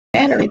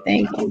battery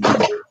thing.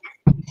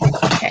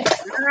 Okay.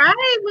 All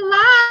right, we're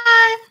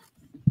live.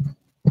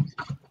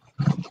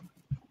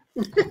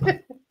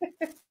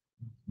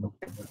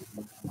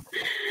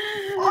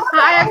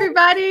 Hi,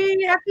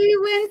 everybody. Happy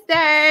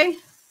Wednesday.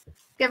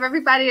 Give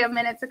everybody a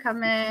minute to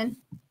come in.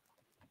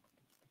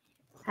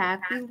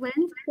 Happy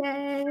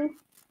Wednesday.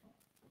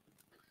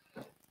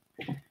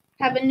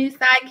 Having new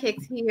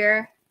sidekicks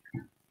here.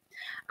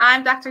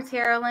 I'm Dr.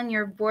 Terrellyn,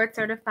 your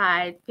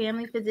board-certified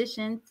family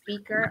physician,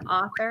 speaker,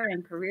 author,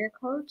 and career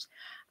coach.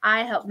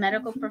 I help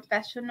medical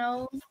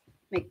professionals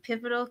make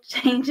pivotal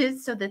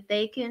changes so that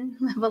they can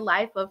live a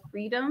life of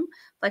freedom,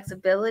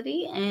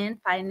 flexibility, and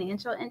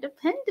financial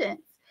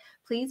independence.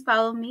 Please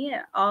follow me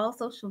at all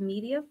social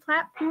media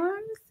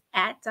platforms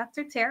at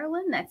Dr.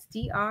 Terrellyn. That's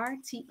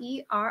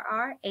DrTerralLon.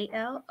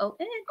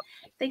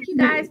 Thank you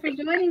guys for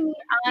joining me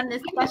on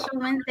this special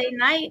Wednesday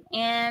night.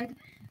 And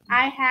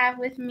I have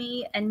with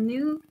me a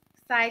new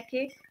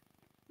sidekick,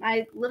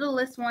 my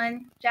littlest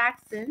one,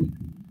 Jackson.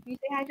 You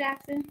say hi,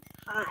 Jackson?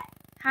 Hi.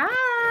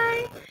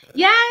 Hi.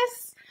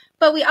 Yes,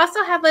 but we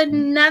also have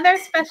another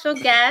special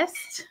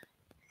guest.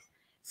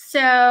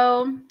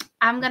 So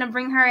I'm going to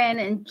bring her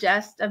in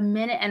just a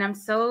minute, and I'm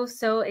so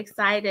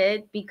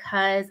excited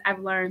because I've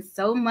learned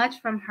so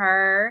much from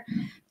her.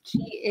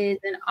 She is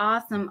an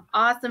awesome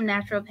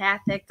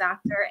naturopathic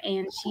doctor,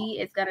 and she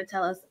is going to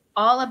tell us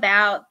all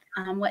about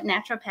what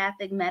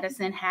naturopathic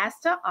medicine has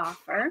to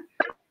offer.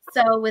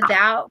 So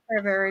without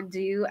further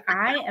ado,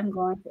 I am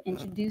going to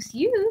introduce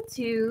you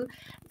to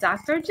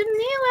Dr.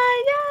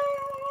 Jameelah.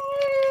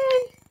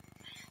 Yay!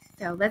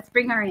 So let's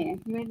bring her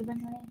in. You ready to bring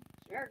her in?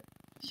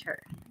 Sure.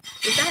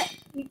 Can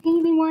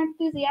you be more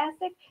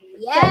enthusiastic?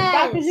 Yes.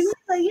 Dr.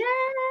 Jameelah, yay!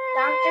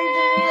 Dr.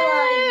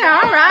 Jameelah. Yay.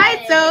 All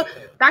right. So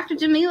Dr.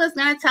 Jameelah is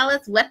going to tell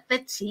us what the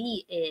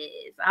tea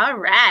is. All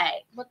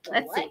right.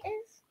 Let's see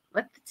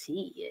what the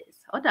tea is.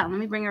 Hold on. Let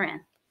me bring her in.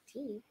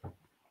 Tea.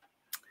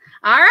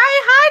 All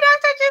right. Hi,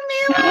 Dr.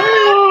 Jameelah.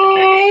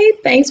 Hi.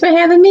 Thanks for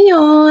having me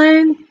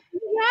on.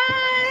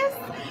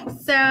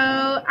 Yes. So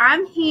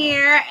I'm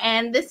here,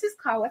 and this is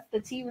called What's the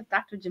Tea with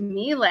Dr.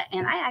 Jameelah,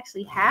 and I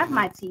actually have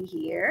my tea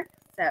here.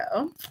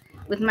 So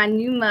with my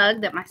new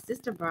mug that my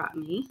sister brought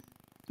me.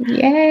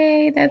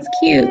 Yay, that's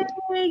cute.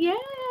 Yeah.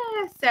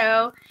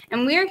 So,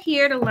 and we're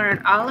here to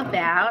learn all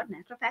about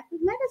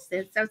naturopathic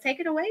medicine. So take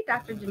it away,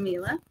 Dr.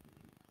 Jameelah.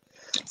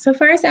 So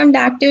first, I'm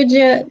Dr.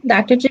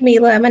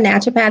 Jameelah. I'm a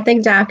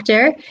naturopathic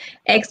doctor,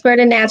 expert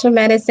in natural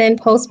medicine,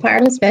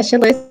 postpartum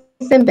specialist,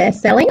 and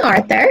best-selling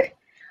author.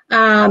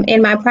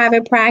 In my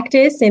private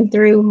practice and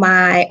through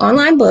my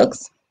online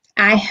books,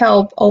 I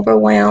help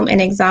overwhelmed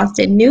and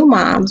exhausted new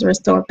moms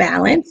restore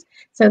balance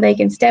so they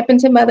can step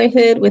into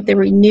motherhood with a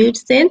renewed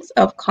sense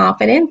of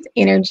confidence,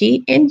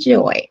 energy, and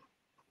joy.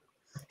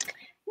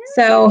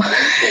 So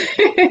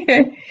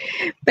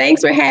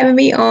thanks for having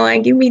me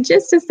on. Give me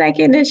just a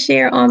second to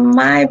share on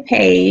my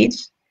page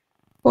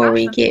before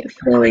we get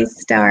fully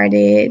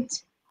started.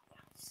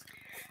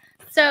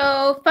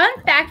 So, fun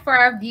fact for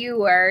our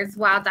viewers,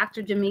 while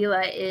Dr.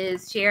 Jameelah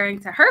is sharing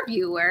to her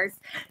viewers,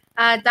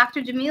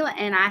 Dr. Jameelah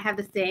and I have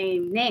the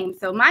same name.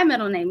 So my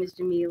middle name is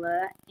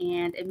Jameelah,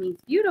 and it means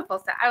beautiful.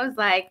 So I was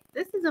like,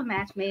 this is a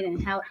match made in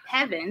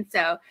heaven.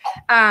 So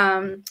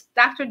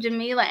Dr.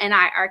 Jameelah and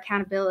I are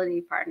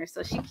accountability partners.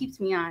 So she keeps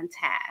me on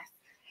task.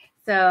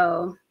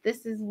 So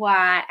this is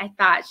why I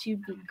thought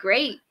she'd be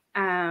great.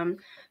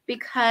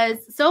 Because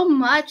so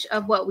much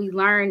of what we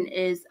learn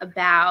is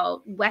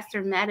about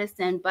Western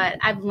medicine, but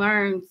I've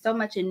learned so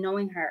much in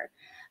knowing her,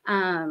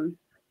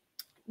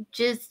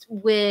 just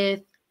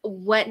with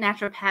what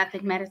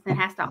naturopathic medicine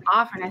has to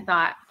offer. And I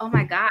thought, oh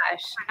my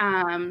gosh,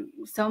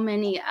 so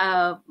many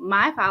of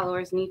my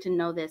followers need to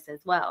know this as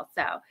well.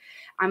 So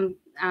I'm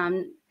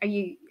going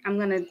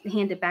to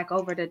hand it back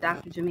over to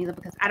Dr. Jameelah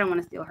because I don't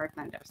want to steal her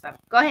thunder. So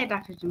go ahead,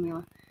 Dr.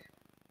 Jameelah.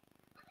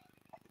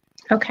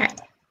 Okay.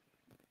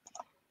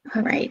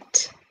 All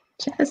right,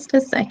 just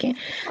a second.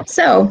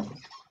 So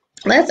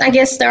let's, I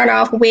guess, start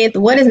off with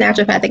what is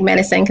naturopathic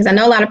medicine? Because I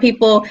know a lot of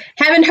people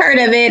haven't heard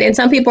of it, and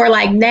some people are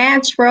like,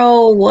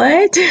 natural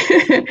what?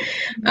 And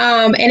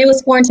it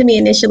was foreign to me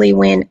initially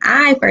when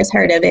I first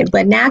heard of it.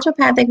 But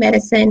naturopathic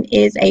medicine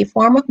is a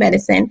form of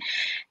medicine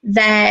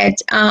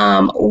that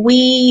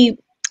we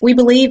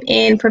believe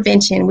in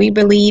prevention. We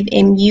believe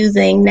in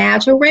using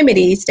natural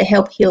remedies to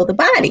help heal the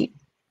body.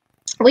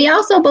 We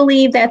also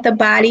believe that the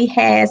body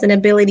has an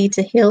ability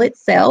to heal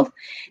itself,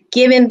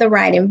 given the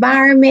right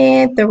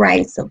environment, the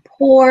right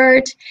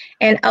support,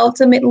 and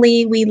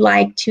ultimately we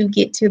like to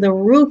get to the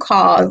root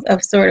cause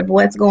of sort of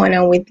what's going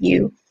on with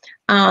you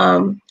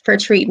for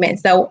treatment.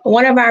 So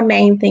one of our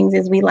main things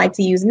is we like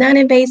to use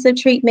non-invasive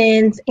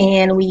treatments,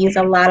 and we use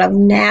a lot of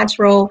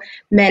natural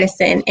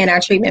medicine in our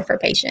treatment for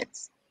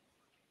patients.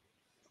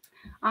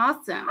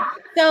 Awesome.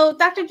 So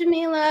Dr.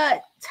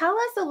 Jameelah, tell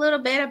us a little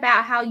bit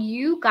about how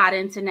you got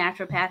into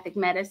naturopathic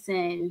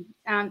medicine.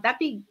 That'd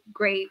be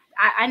great.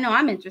 I know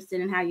I'm interested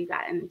in how you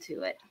got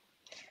into it.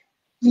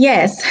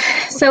 Yes.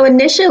 So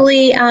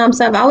initially,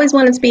 so I've always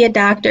wanted to be a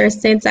doctor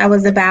since I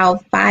was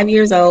about 5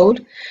 years old.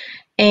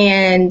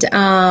 and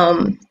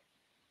I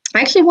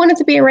actually wanted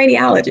to be a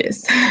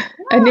radiologist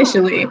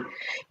initially.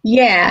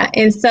 Yeah.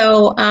 And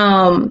so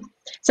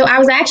I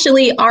was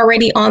actually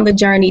already on the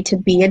journey to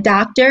be a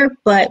doctor,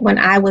 but when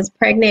I was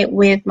pregnant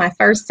with my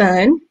first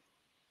son,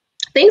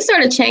 things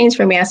started to change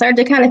for me. I started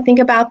to kind of think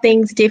about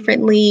things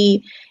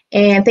differently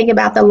and think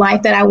about the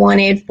life that I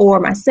wanted for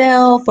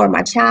myself, for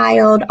my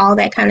child, all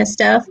that kind of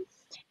stuff.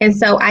 And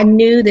so I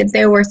knew that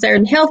there were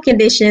certain health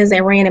conditions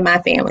that ran in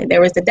my family. There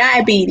was the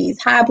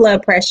diabetes, high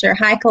blood pressure,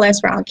 high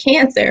cholesterol,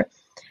 cancer,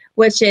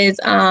 which is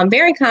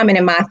very common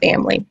in my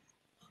family.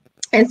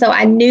 And so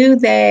I knew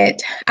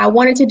that I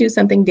wanted to do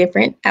something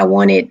different. I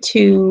wanted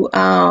to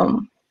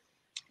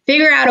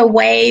figure out a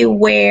way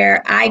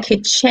where I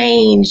could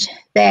change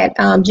that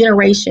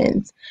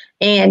generations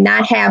and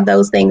not have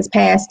those things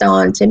passed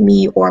on to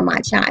me or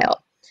my child.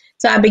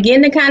 So I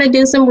began to kind of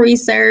do some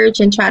research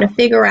and try to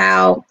figure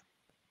out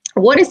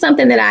what is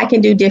something that I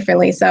can do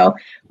differently. So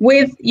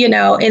with,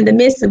 in the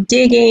midst of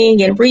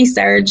digging and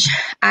research,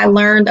 I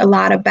learned a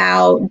lot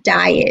about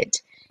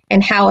diet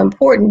and how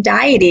important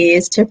diet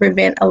is to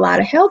prevent a lot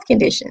of health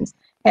conditions.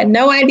 Had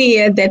no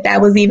idea that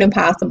that was even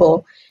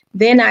possible.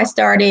 Then I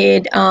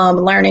started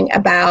learning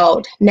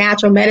about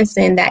natural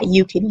medicine that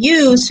you could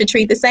use to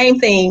treat the same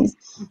things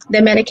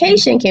that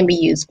medication can be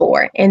used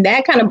for. And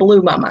that kind of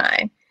blew my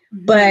mind.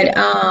 But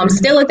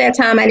still at that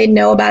time, I didn't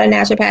know about a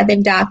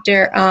naturopathic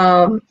doctor.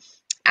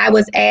 I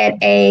was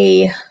at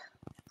a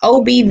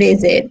OB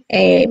visit,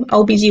 a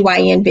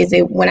OBGYN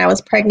visit when I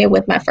was pregnant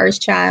with my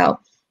first child.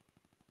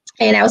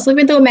 And I was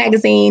flipping through a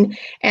magazine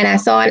and I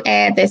saw an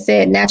ad that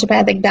said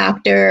naturopathic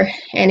doctor,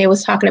 and it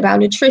was talking about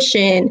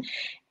nutrition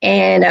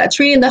and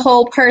treating the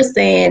whole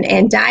person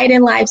and diet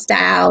and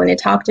lifestyle. And it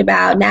talked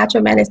about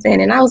natural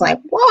medicine. And I was like,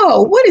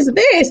 whoa, what is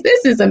this?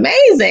 This is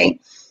amazing.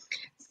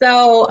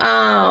 So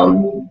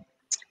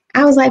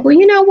I was like, well,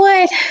 you know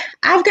what?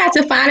 I've got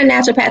to find a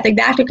naturopathic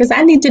doctor because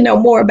I need to know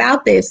more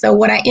about this. So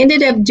what I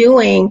ended up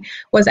doing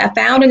was I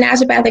found a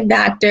naturopathic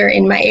doctor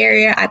in my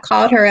area. I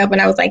called her up and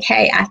I was like,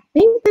 hey, I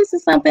think this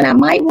is something I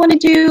might want to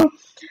do.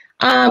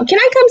 Can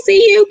I come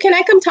see you? Can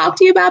I come talk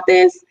to you about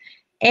this?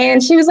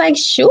 And she was like,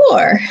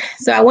 sure.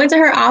 So I went to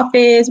her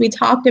office. We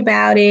talked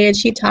about it.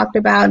 She talked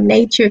about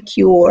nature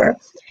cure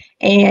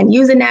and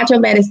using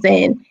natural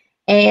medicine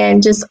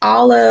and just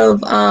all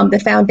of the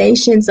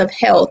foundations of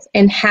health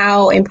and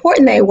how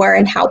important they were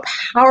and how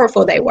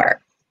powerful they were.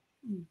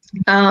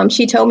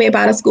 She told me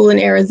about a school in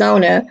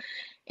Arizona.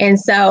 And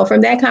so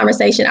from that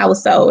conversation, I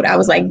was sold. I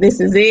was like, this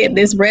is it.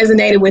 This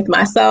resonated with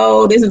my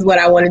soul. This is what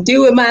I want to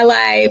do with my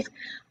life.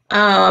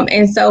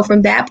 And so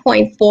from that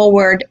point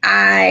forward,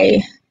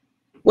 I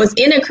was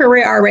in a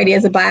career already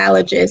as a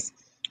biologist,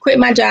 quit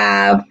my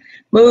job,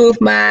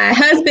 moved my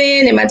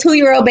husband and my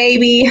 2-year-old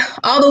baby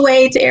all the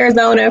way to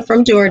Arizona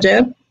from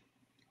Georgia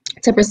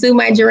to pursue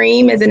my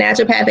dream as a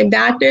naturopathic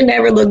doctor,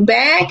 never looked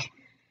back.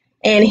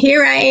 And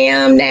here I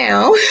am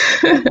now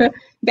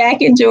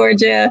back in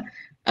Georgia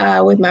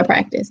with my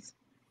practice.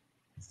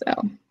 So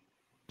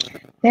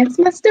that's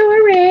my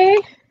story.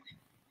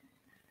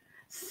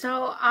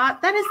 So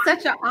that is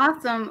such an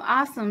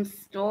awesome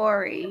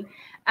story.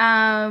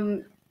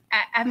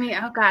 I mean,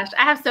 oh gosh,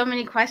 I have so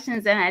many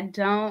questions and I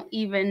don't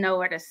even know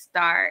where to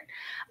start.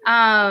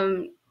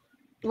 Wow,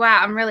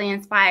 I'm really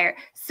inspired.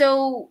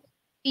 So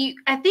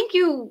I think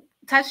you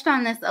touched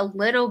on this a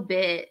little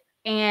bit,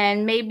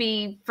 and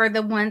maybe for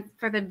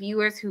the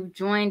viewers who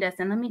joined us,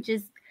 and let me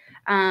just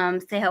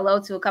say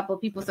hello to a couple of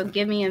people. So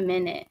give me a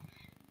minute.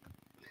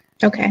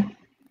 Okay.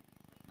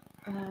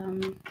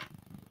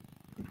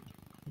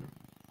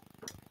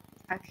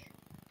 Okay.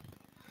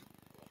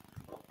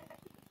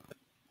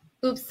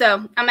 Oops,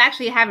 so I'm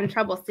actually having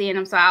trouble seeing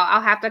them, so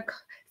I'll have to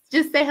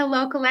just say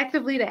hello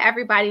collectively to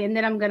everybody, and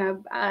then I'm going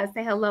to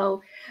say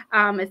hello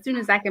as soon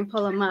as I can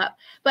pull them up.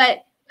 But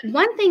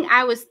one thing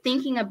I was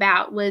thinking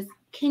about was,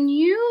 can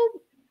you,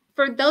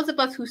 for those of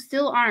us who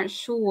still aren't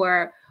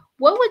sure,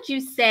 what would you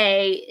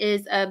say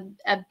is a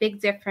big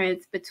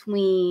difference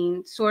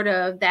between sort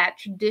of that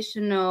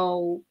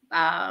traditional,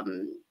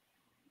 MD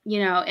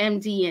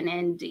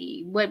and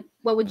ND? What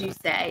would you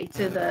say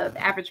to the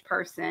average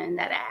person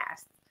that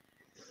asks?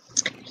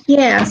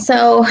 Yeah,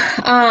 so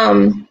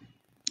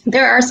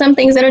there are some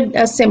things that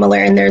are similar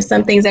and there's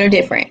some things that are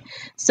different.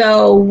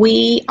 So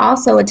we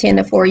also attend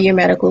a 4-year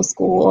medical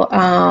school.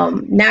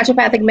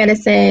 Naturopathic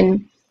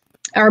medicine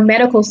or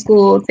medical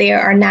school,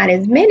 there are not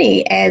as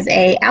many as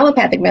a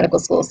allopathic medical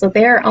school. So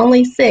there are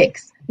only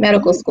 6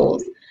 medical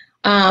schools.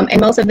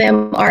 And most of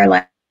them are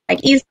like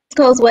East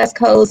Coast, West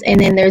Coast, and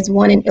then there's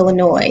one in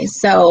Illinois.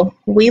 So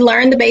we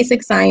learn the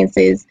basic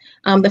sciences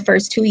the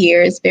first 2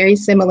 years, very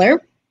similar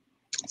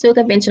to a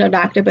conventional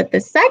doctor, but the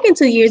second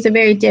 2 years are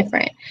very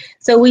different.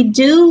 So we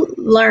do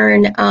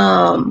learn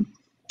about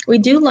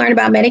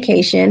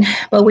medication,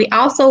 but we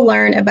also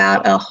learn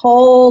about a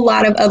whole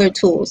lot of other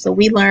tools. So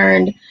we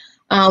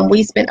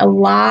spent a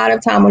lot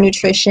of time on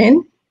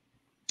nutrition.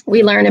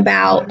 We learn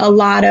about a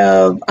lot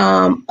of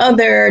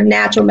other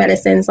natural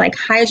medicines like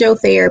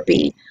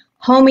hydrotherapy,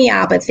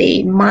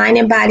 homeopathy, mind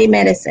and body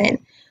medicine.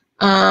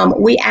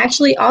 We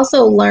actually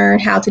also learn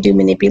how to do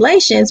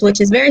manipulations,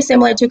 which is very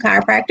similar to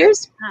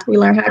chiropractors. We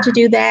learn how to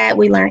do that.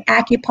 We learn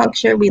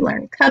acupuncture. We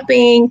learn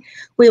cupping.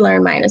 We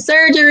learn minor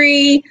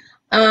surgery.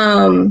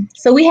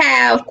 So we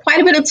have quite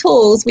a bit of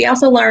tools. We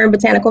also learn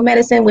botanical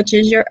medicine, which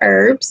is your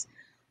herbs.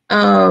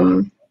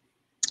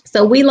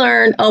 So we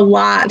learn a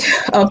lot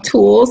of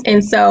tools.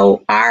 And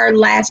so our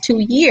last 2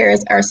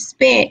 years are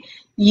spent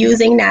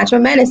using natural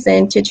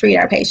medicine to treat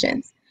our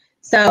patients.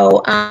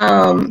 So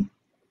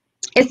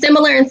it's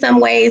similar in some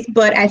ways,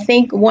 but I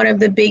think one of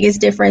the biggest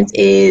difference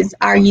is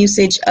our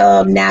usage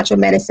of natural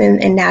medicine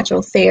and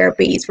natural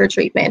therapies for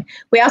treatment.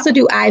 We also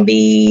do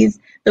IVs.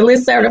 The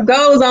list sort of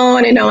goes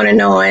on and on and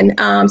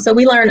on. So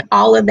we learn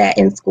all of that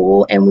in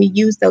school, and we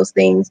use those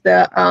things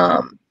the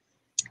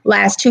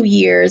last 2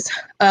 years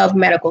of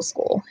medical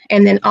school.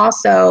 And then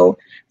also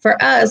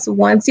for us,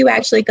 once you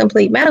actually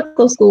complete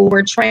medical school,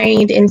 we're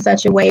trained in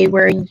such a way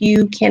where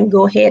you can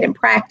go ahead and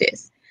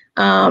practice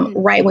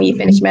right when you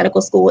finish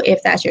medical school,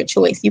 if that's your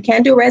choice. You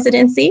can do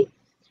residency.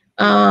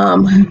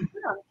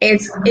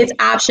 It's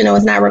optional.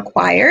 It's not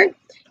required,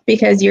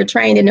 because you're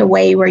trained in a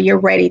way where you're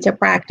ready to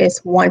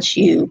practice once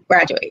you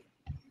graduate.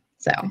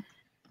 So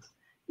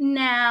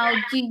now,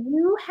 do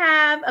you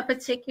have a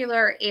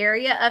particular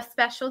area of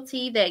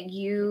specialty that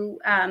you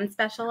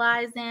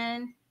specialize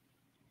in?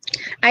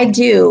 I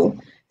do.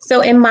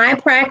 So in my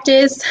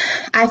practice,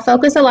 I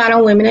focus a lot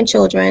on women and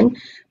children.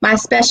 My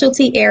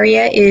specialty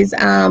area is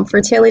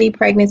fertility,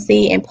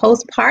 pregnancy, and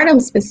postpartum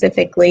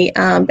specifically.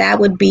 That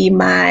would be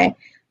my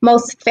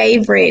most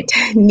favorite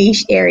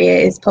niche area,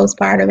 is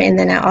postpartum, and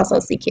then I also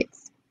see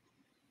kids.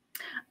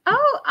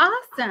 Oh,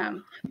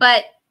 awesome.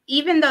 But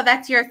even though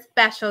that's your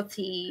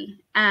specialty,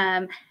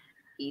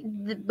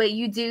 but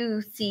you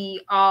do see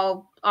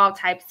all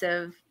types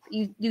of,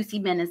 you do see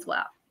men as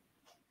well.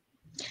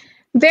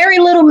 Very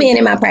little men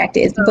in my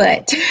practice,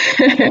 but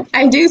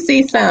I do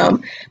see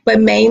some, but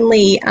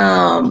mainly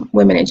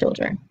women and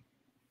children.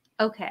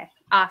 Okay,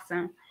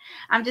 awesome.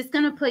 I'm just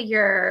going to put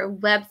your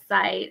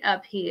website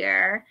up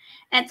here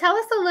and tell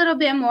us a little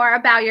bit more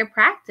about your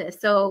practice.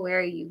 So where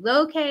are you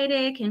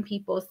located? Can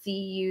people see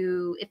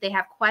you? If they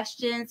have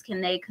questions, can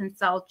they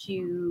consult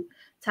you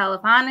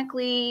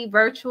telephonically,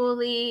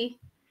 virtually?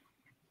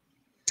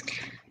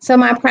 So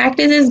my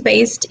practice is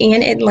based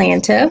in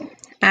Atlanta.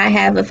 I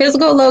have a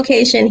physical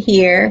location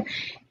here,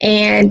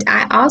 and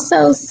I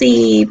also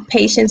see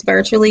patients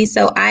virtually.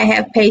 So I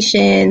have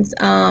patients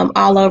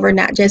all over,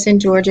 not just in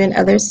Georgia and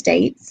other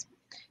states.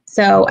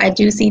 So I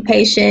do see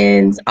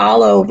patients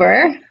all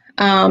over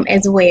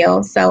as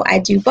well. So I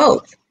do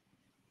both.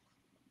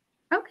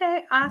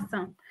 Okay,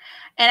 awesome.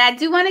 And I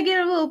do want to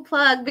get a little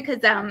plug, because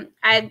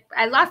I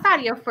lost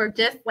audio for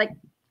just like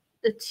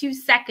the 2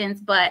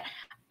 seconds, but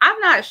I'm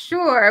not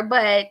sure.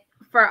 But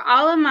for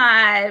all of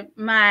my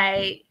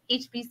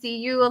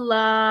HBCU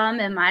alum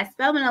and my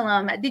Spelman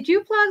alum, did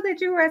you plug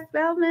that you were a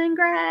Spelman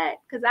grad?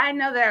 Because I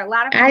know there are a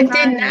lot of people. I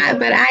did not,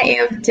 but I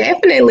am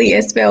definitely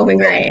a Spelman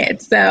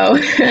grad. So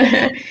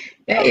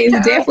that is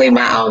definitely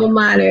my alma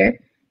mater.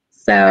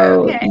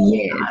 So yes,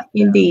 awesome.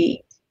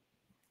 Indeed.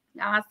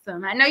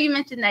 Awesome. I know you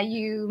mentioned that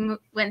you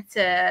went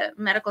to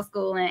medical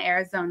school in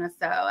Arizona.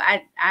 So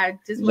I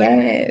just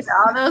wanted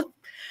all those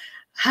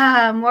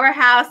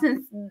Morehouse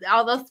and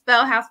all those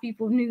Spellhouse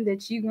people knew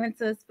that you went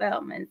to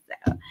Spelman. So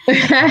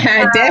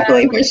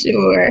definitely, for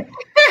sure.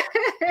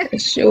 For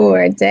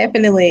sure,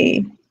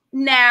 definitely.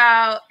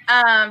 Now,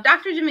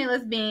 Dr.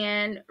 Jameelah's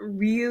being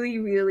really,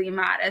 really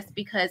modest,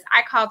 because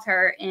I called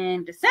her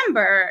in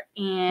December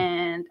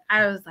and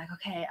I was like,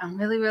 okay, I'm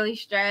really, really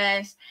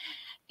stressed.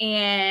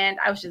 And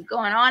I was just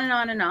going on and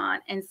on and on.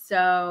 And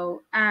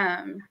so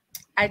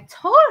I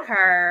told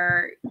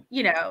her,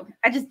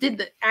 I just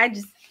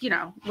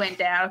went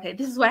down. Okay,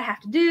 this is what I have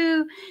to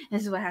do.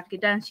 This is what I have to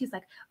get done. She's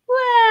like,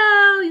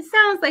 well, it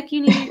sounds like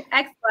you need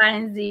X, Y,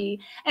 and Z.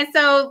 And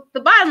so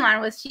the bottom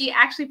line was, she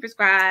actually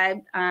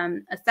prescribed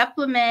a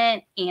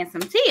supplement and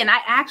some tea. And I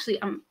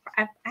actually,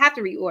 I have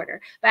to reorder,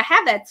 but I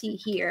have that tea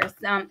here.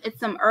 It's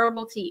some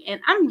herbal tea. And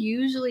I'm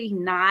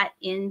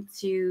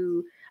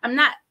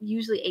not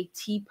usually a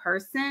tea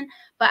person,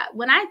 but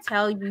when I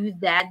tell you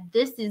that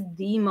this is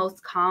the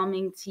most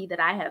calming tea that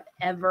I have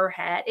ever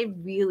had, it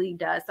really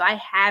does. So I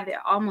have it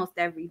almost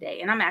every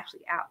day, and I'm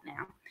actually out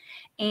now.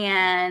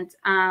 And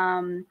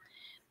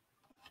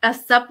a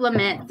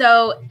supplement.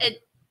 So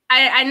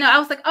I know, I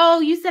was like, oh,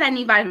 you said I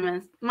need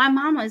vitamins. My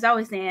mama is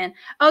always saying,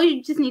 oh,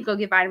 you just need to go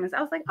get vitamins.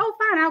 I was like, oh,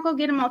 fine, I'll go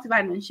get a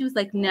multivitamin. She was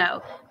like,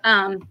 no.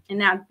 And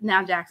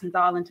now Jackson's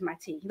all into my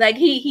tea. Like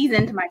he's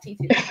into my tea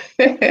too.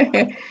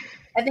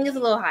 I think it's a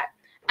little hot.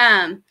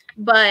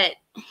 But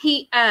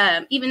he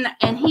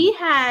he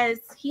has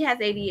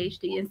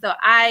ADHD. And so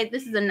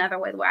this is another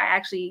way where I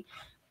actually,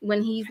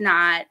 when he's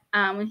a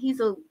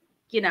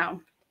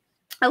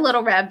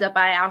little revved up,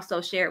 I also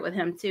share it with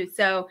him too.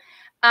 So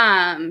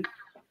I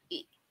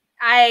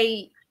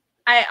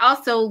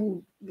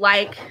also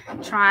like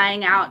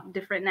trying out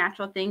different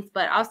natural things,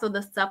 but also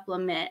the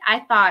supplement.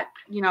 I thought,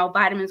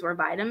 vitamins were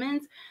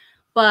vitamins,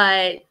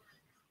 but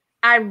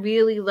I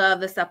really love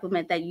the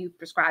supplement that you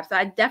prescribe. So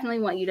I definitely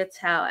want you to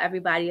tell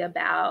everybody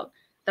about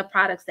the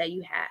products that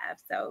you have.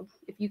 So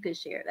if you could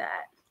share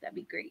that, that'd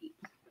be great.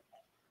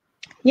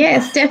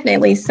 Yes,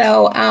 definitely.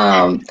 So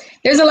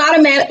there's a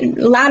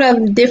lot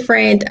of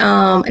different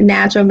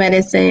natural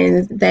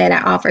medicines that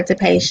I offer to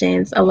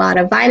patients. A lot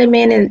of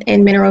vitamin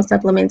and mineral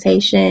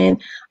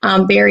supplementation,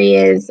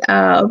 various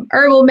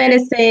herbal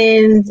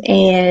medicines,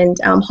 and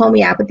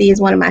homeopathy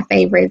is one of my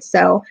favorites.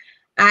 So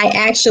I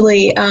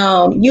actually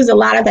use a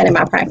lot of that in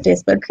my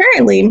practice. But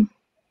currently,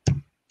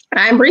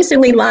 I'm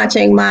recently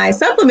launching my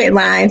supplement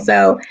line.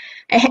 So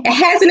it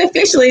hasn't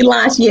officially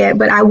launched yet,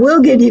 but I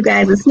will give you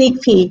guys a sneak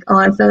peek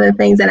on some of the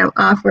things that I'm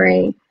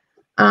offering.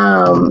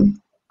 So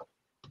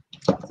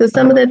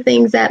some of the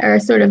things that are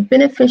sort of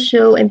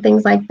beneficial and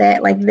things like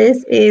that, like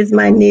this is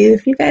my new,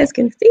 if you guys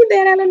can see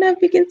that, I don't know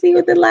if you can see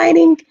with the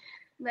lighting.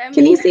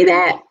 Can you see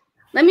that?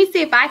 Let me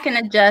see if I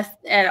can adjust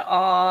at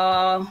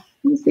all.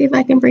 Let me see if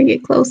I can bring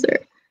it closer.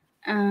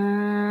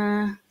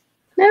 Nope.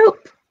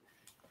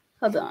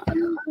 Hold on.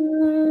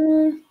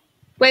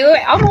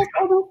 Wait, almost.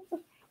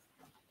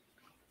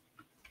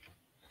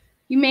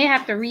 You may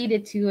have to read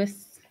it to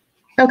us.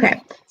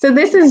 Okay, so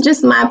this is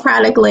just my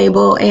product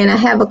label, and I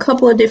have a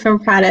couple of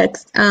different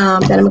products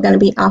that I'm going to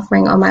be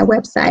offering on my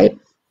website.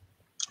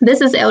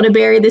 This is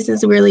elderberry. This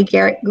is really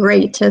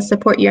great to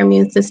support your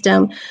immune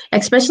system,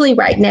 especially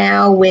right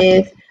now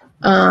with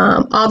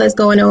all that's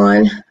going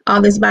on,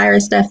 all this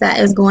virus stuff that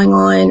is going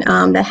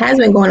on, that has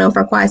been going on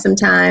for quite some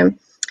time.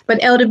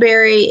 But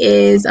elderberry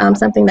is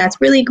something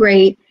that's really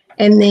great.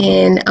 And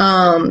then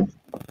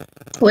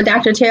what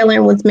Dr.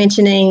 Taylor was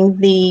mentioning,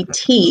 the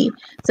tea.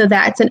 So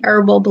that's an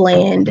herbal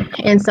blend.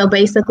 And so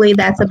basically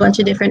that's a bunch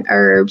of different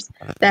herbs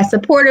that's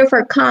supportive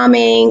for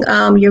calming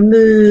your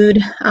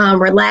mood,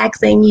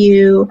 relaxing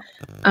you,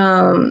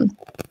 and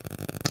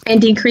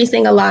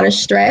decreasing a lot of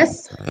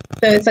stress.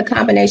 So it's a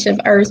combination of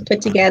herbs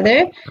put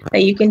together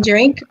that you can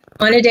drink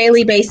on a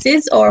daily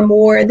basis or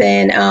more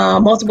than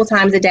multiple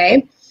times a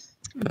day.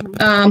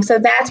 So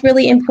that's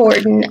really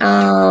important.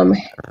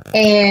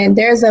 And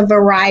there's a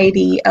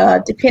variety,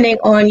 depending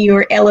on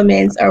your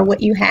elements or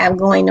what you have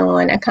going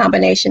on, a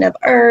combination of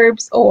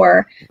herbs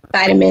or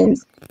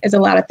vitamins. There's a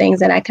lot of things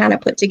that I kind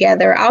of put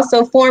together. I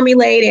also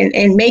formulate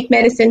and make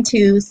medicine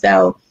too.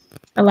 So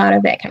a lot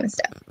of that kind of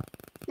stuff.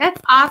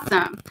 That's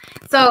awesome.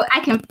 So I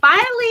can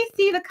finally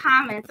see the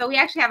comments. So we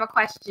actually have a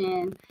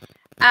question.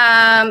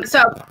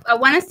 So I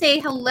want to say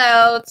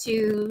hello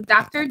to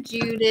Dr.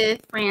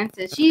 Judith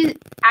Francis. She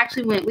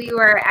actually we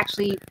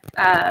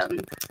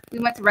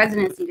went to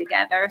residency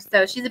together.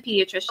 So she's a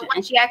pediatrician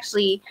and she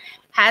actually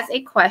has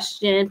a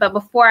question. But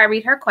before I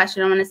read her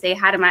question, I want to say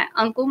hi to my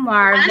Uncle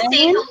Marvin. I want to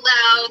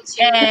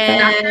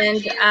say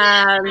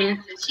hello to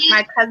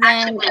my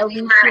cousin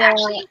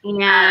Alicia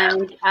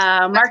and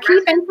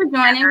Marquis. Thanks for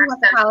joining. We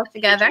went to college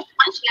together.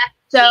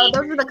 So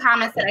those are the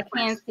comments that I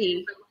can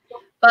see.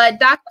 But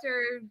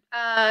Dr.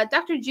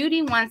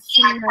 Judy wants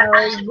to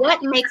know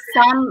what makes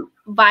some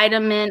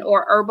vitamin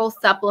or herbal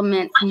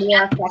supplements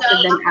more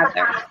effective than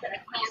others.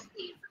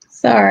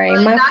 Sorry,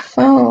 my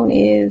phone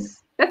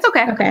is... That's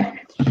okay. Okay.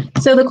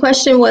 So the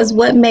question was,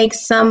 what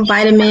makes some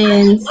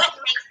vitamins...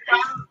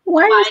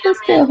 Why are you so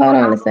still? Hold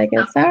on a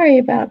second. Sorry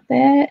about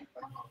that.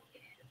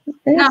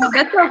 No,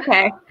 that's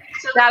okay.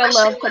 Gotta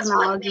love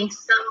technology.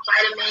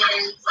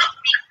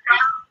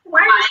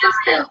 Why are you so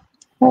still?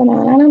 Hold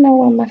on. I don't know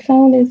why my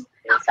phone is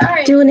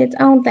doing its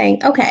own thing.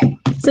 Okay.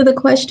 So the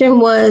question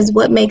was,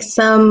 what makes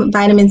some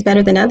vitamins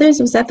better than others?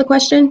 Was that the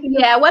question?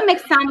 Yeah. What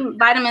makes some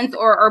vitamins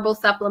or herbal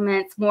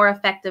supplements more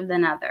effective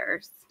than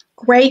others?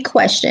 Great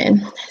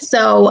question.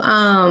 So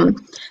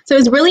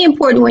it's really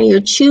important when you're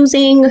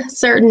choosing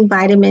certain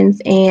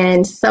vitamins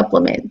and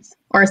supplements,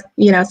 or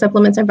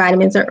supplements or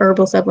vitamins or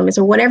herbal supplements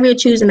or whatever you're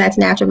choosing that's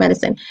natural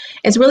medicine.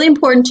 It's really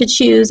important to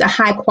choose a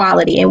high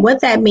quality. And what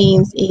that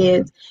means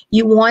is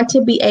you want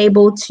to be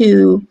able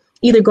to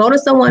either go to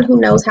someone who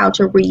knows how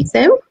to read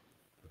them,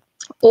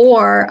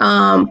 or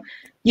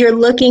you're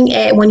looking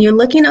at, when you're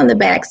looking on the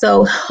back,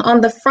 so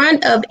on the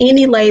front of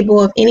any label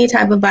of any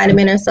type of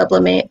vitamin or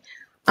supplement,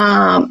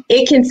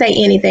 it can say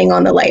anything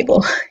on the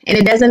label, and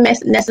it doesn't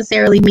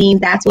necessarily mean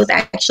that's what's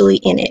actually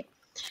in it.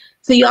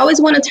 So you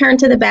always want to turn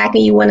to the back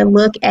and you want to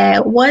look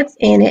at what's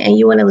in it, and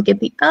you want to look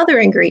at the other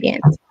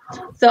ingredients.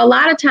 So a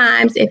lot of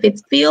times if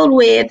it's filled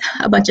with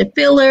a bunch of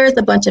fillers,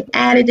 a bunch of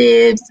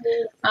additives,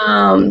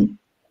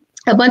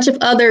 a bunch of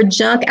other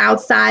junk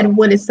outside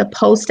what it's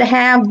supposed to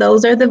have,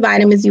 those are the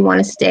vitamins you want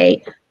to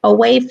stay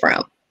away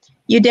from.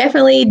 You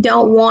definitely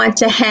don't want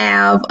to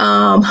have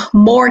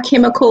more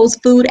chemicals,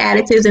 food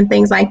additives, and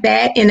things like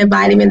that in a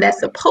vitamin that's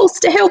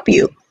supposed to help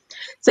you.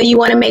 So you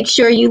want to make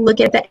sure you look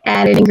at the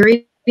added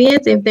ingredients.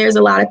 If there's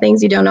a lot of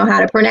things you don't know how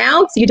to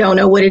pronounce, you don't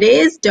know what it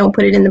is, don't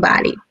put it in the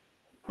body.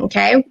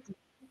 Okay.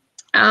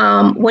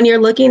 When you're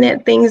looking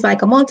at things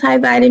like a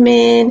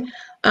multivitamin,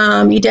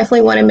 you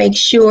definitely want to make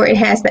sure it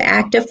has the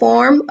active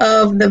form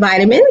of the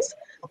vitamins.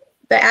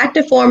 The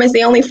active form is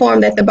the only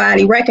form that the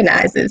body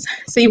recognizes.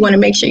 So you want to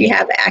make sure you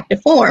have the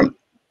active form.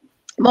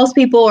 most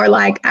people are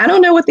like, I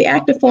don't know what the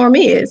active form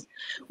is.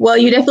 Well,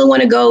 you definitely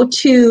want to go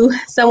to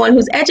someone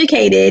who's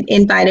educated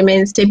in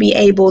vitamins to be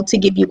able to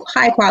give you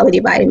high quality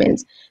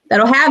vitamins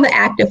that'll have the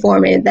active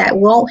form in it, that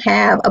won't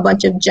have a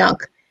bunch of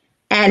junk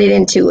added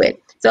into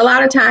it. So a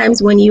lot of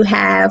times when you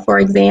have, for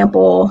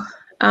example,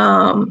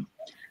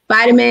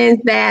 vitamins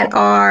that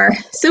are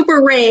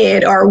super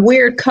red or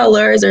weird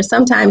colors, or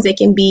sometimes it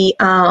can be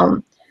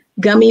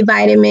gummy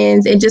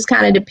vitamins. It just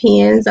kind of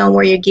depends on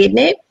where you're getting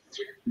it.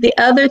 The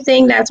other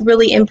thing that's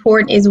really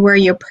important is where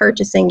you're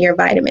purchasing your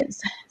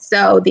vitamins.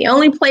 So the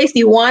only place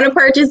you want to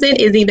purchase it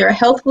is either a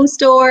health food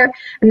store,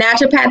 a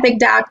naturopathic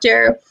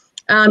doctor.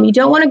 You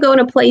don't want to go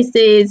to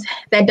places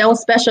that don't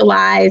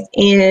specialize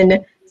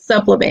in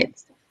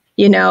supplements.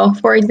 You know,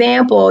 for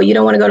example, you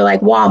don't want to go to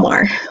like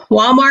Walmart.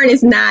 Walmart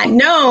is not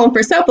known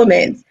for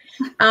supplements.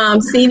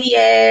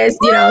 CVS,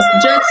 you know,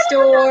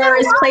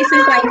 drugstores,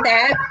 places like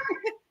that.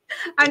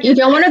 You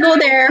don't want to go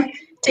there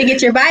to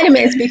get your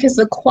vitamins because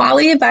the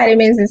quality of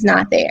vitamins is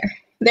not there.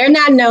 They're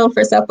not known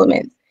for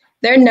supplements.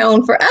 They're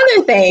known for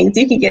other things.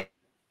 You can get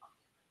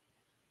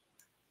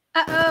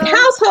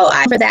household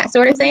items for that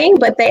sort of thing,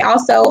 but they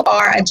also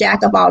are a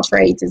jack of all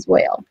trades as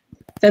well.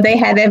 So they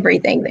have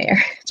everything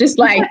there, just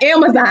like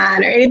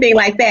Amazon or anything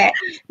like that.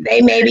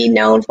 They may be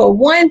known for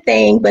one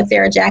thing, but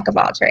they're a jack of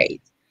all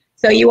trades.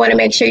 So you want to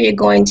make sure you're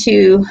going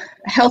to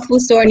a health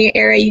food store in your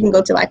area. You can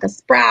go to like a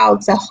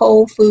Sprouts, a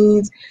Whole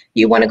Foods.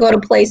 You want to go to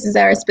places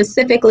that are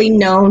specifically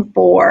known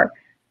for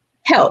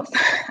health.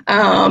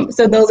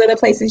 So those are the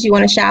places you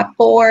want to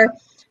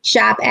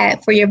shop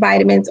at for your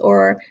vitamins,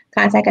 or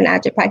contact a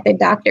naturopathic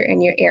doctor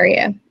in your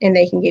area, and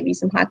they can give you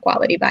some high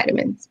quality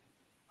vitamins.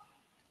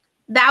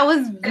 That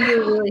was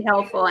really, really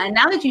helpful. And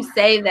now that you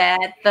say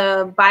that,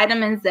 the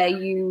vitamins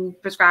that you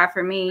prescribed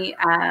for me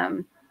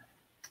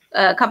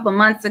a couple of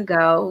months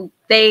ago,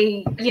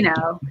 they, you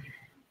know,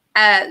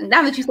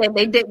 now that you say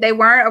they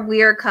weren't a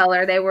weird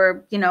color. They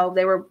were, you know,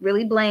 they were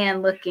really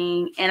bland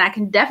looking. And I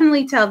can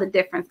definitely tell the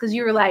difference, because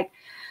you were like,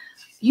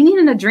 you need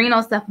an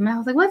adrenal supplement. I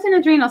was like, what's an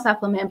adrenal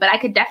supplement? But I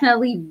could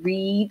definitely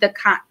read it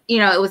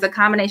was a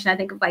combination, I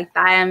think, of like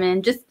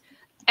thiamine, just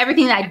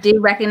everything that I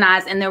did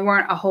recognize, and there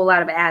weren't a whole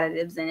lot of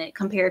additives in it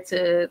compared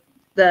to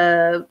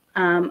the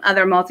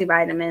other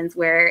multivitamins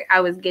where I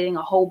was getting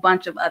a whole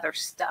bunch of other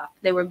stuff.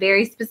 They were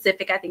very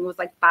specific. I think it was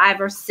like 5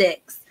 or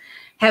 6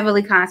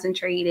 heavily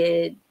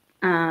concentrated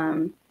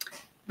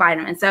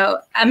vitamins.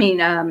 So, I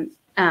mean,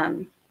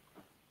 I've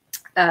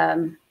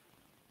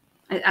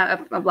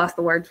lost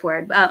the word for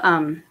it.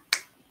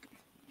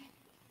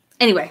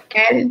 Anyway.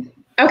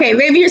 Okay,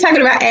 maybe you're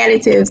talking about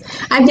additives.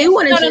 I do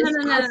want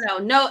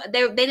to. No.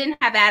 They didn't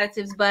have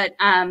additives, but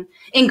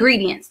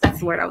ingredients. That's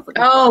the word I was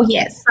looking for. Oh,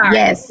 yes. Sorry,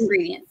 yes.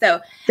 Ingredients. So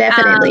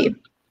definitely.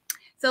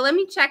 So let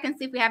me check and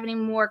see if we have any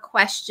more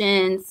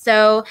questions.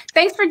 So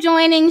thanks for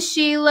joining,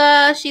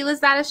 Sheila.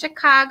 Sheila's out of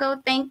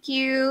Chicago. Thank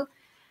you.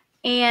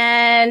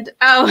 And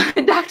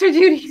Dr.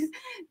 Judy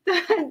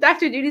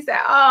said,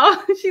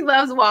 oh, she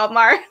loves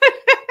Walmart.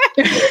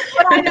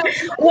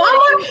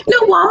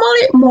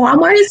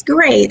 Walmart is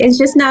great. It's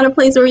just not a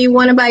place where you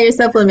want to buy your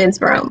supplements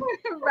from.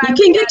 Right. You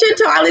can get your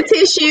toilet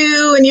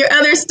tissue and your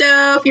other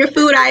stuff, your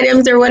food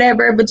items or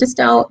whatever, but just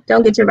don't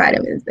get your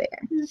vitamins there.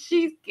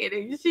 She's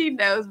kidding. She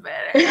knows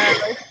better.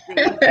 Let's see.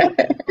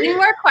 Any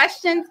more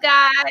questions,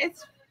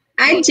 guys?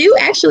 I do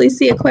actually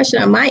see a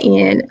question on my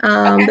end.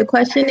 Okay. The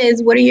question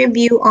is, what are your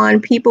views on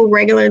people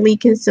regularly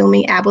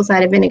consuming apple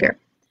cider vinegar?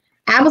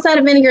 Apple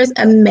cider vinegar is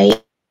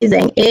amazing.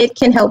 It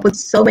can help with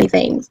so many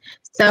things.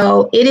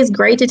 So it is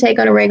great to take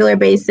on a regular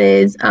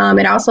basis.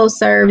 It also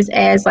serves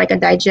as like a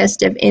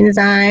digestive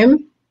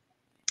enzyme.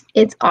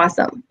 It's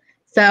awesome.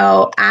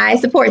 So I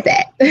support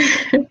that.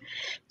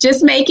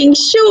 Just making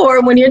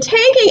sure when you're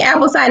taking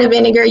apple cider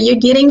vinegar, you're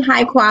getting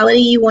high quality.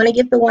 You want to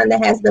get the one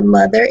that has the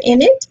mother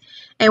in it.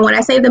 And when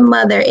I say the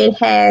mother, it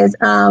has,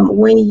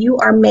 when you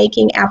are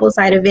making apple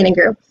cider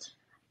vinegar,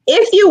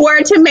 if you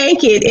were to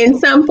make it in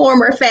some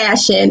form or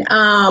fashion,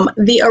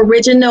 the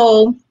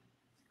original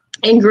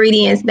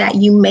ingredients that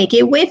you make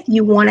it with,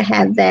 you want to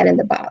have that in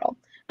the bottle.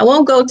 I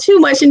won't go too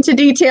much into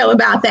detail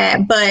about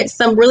that, but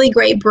some really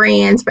great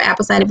brands for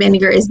apple cider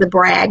vinegar is the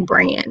Bragg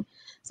brand.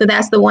 So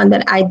that's the one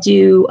that I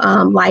do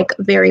like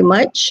very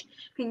much.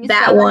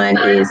 That one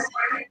is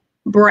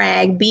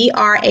Bragg,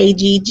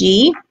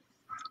 Bragg.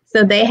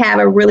 So they have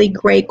a really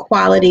great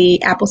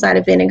quality apple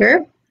cider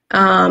vinegar.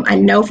 I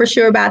know for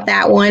sure about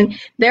that one.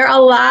 There are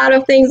a lot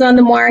of things on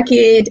the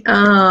market.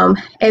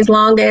 As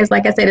long as,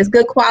 like I said, it's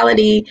good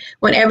quality.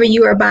 Whenever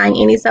you are buying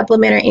any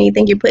supplement or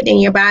anything you're putting in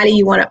your body,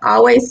 you want to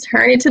always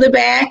turn it to the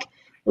back,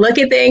 look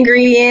at the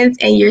ingredients,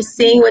 and you're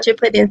seeing what you're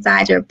putting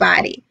inside your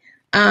body.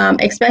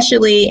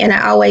 Especially, and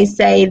I always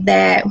say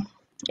that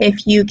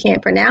if you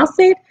can't pronounce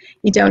it,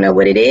 you don't know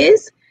what it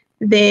is,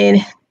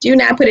 then do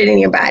not put it in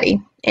your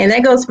body. And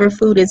that goes for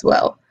food as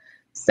well.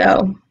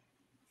 So.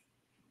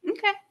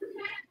 Okay.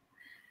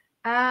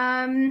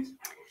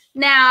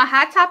 Now,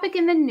 hot topic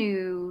in the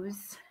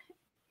news.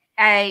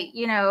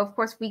 Of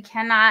course, we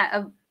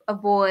cannot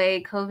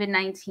avoid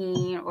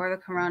COVID-19 or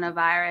the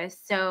coronavirus.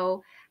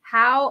 So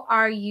how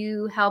are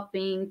you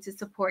helping to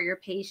support your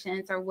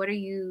patients, or what are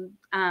you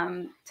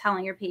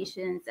telling your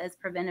patients as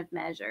preventive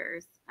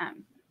measures?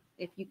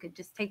 If you could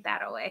just take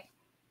that away.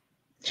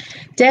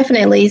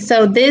 Definitely.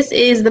 So this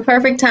is the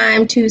perfect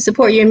time to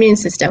support your immune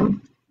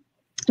system.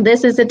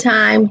 This is the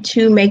time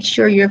to make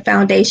sure your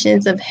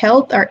foundations of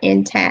health are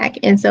intact.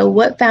 And so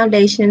what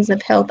foundations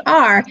of health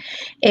are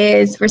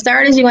is, for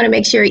starters, you want to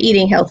make sure you're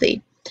eating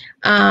healthy.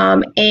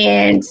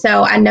 And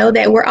so I know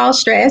that we're all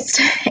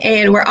stressed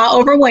and we're all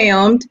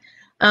overwhelmed,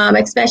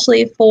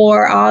 especially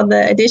for all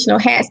the additional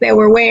hats that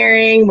we're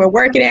wearing. We're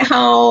working at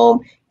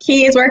home,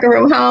 kids working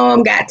from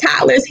home, got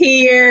toddlers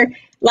here.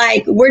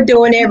 Like, we're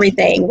doing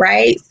everything,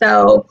 right?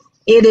 So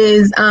it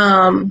is,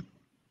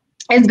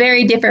 it's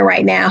very different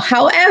right now.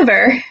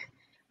 However,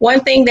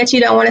 one thing that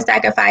you don't want to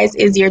sacrifice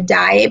is your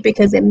diet,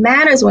 because it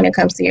matters when it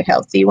comes to your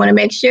health. So you want to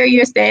make sure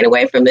you're staying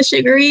away from the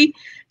sugary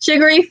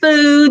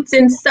foods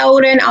and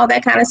soda and all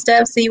that kind of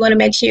stuff. So you want to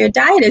make sure your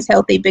diet is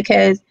healthy,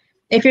 because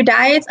if your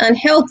diet's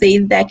unhealthy,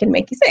 that can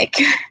make you sick.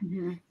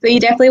 Mm-hmm. So you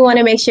definitely want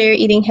to make sure you're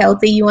eating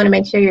healthy. You want to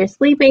make sure you're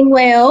sleeping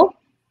well.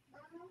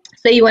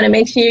 So you want to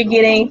make sure you're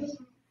getting,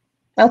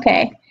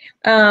 7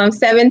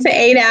 to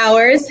 8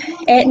 hours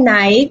at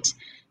night.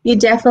 You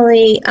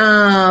definitely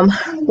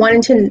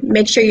wanting to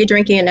make sure you're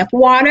drinking enough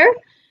water.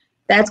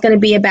 That's going to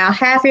be about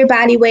half your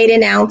body weight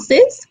in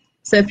ounces.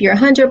 So if you're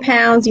 100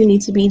 pounds, you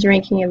need to be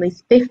drinking at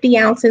least 50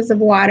 ounces of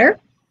water.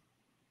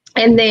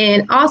 And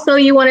then also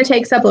you want to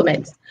take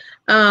supplements.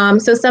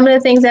 So some of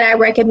the things that I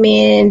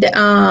recommend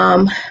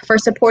for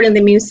supporting the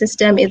immune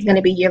system is going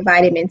to be your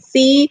vitamin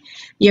C,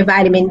 your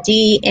vitamin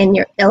D, and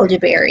your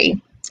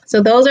elderberry.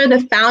 So those are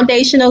the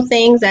foundational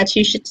things that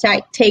you should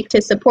take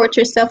to support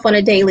yourself on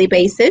a daily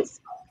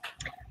basis.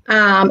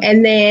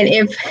 And then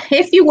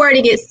if you were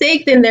to get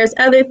sick, then there's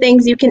other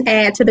things you can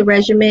add to the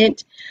regimen.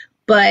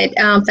 But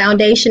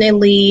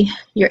foundationally,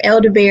 your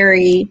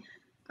elderberry,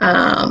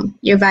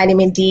 your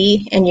vitamin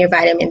D, and your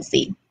vitamin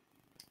C.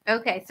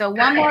 Okay, so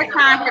one more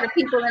time for the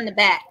people in the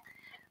back.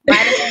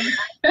 Vitamin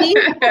C,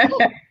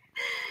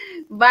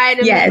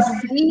 vitamin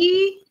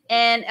D,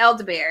 and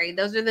elderberry.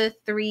 Those are the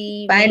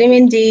three.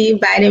 Vitamin D,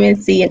 vitamin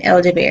C, and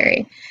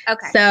elderberry.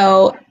 Okay.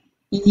 So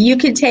you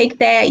can take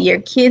that.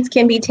 Your kids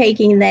can be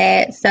taking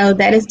that. So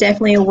that is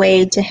definitely a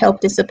way to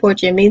help to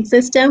support your immune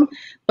system.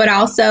 But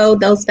also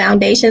those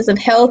foundations of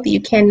health,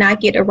 you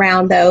cannot get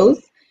around those.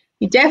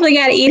 You definitely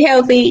got to eat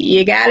healthy.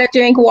 You got to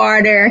drink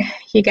water.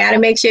 You got to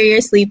make sure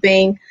you're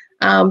sleeping.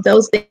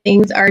 Those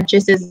things are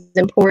just as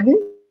important.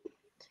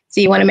 So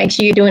you want to make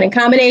sure you're doing a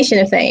combination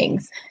of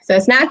things. So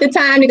it's not the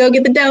time to go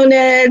get the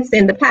donuts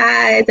and the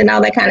pies and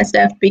all that kind of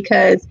stuff,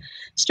 because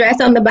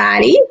stress on the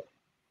body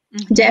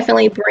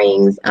definitely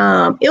brings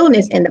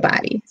illness in the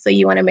body. So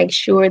you want to make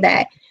sure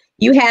that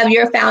you have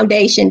your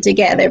foundation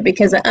together,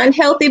 because an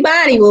unhealthy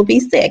body will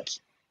be sick.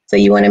 So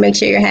you want to make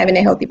sure you're having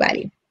a healthy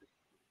body.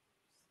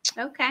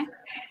 Okay.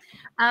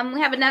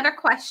 We have another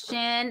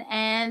question,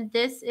 and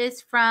this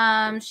is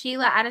from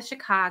Sheila out of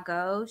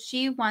Chicago.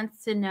 She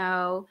wants to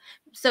know,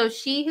 so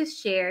she has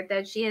shared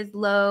that she has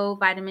low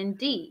vitamin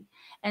D.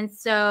 And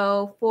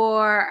so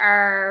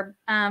for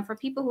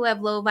people who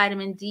have low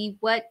vitamin D,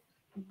 what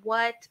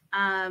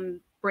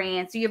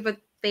brands, do you have a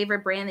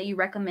favorite brand that you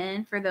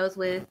recommend for those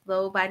with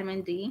low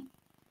vitamin D?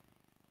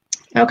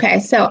 Okay,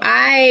 so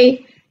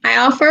I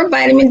offer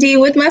vitamin D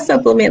with my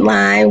supplement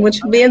line,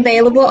 which will be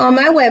available on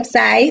my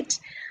website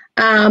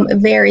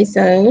very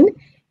soon.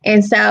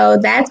 And so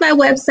that's my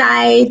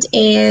website,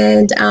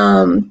 and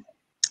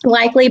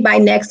likely by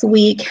next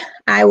week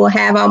I will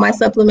have all my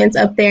supplements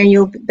up there,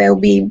 and they'll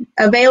be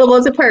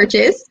available to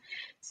purchase.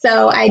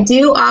 So I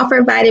do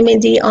offer vitamin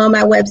D on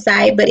my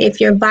website, but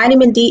if your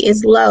vitamin D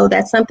is low,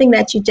 that's something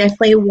that you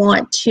definitely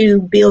want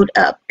to build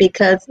up,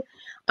 because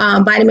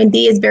vitamin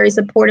D is very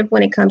supportive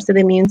when it comes to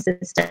the immune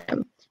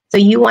system. So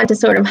you want to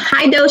sort of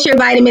high dose your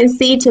vitamin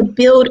C to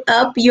build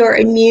up your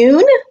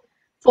immune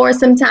for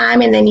some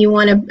time, and then you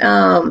want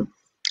to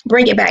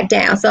bring it back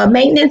down. So a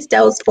maintenance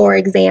dose, for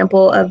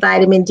example, of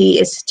vitamin D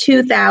is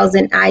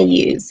 2,000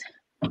 IUs.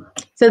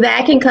 So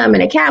that can come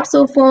in a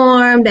capsule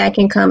form, that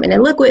can come in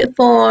a liquid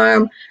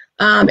form.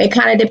 It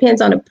kind of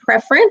depends on the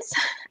preference.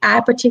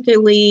 I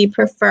particularly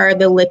prefer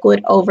the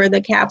liquid over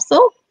the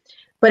capsule.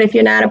 But if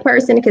you're not a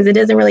person, because it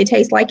doesn't really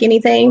taste like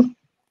anything,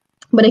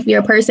 but if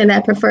you're a person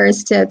that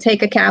prefers to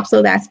take a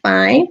capsule, that's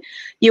fine.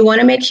 You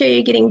want to make sure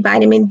you're getting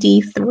vitamin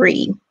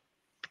D3.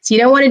 So you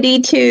don't want a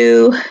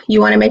D2, you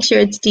want to make sure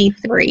it's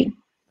D3,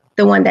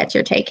 the one that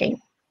you're taking.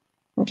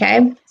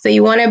 Okay, so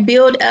you want to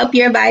build up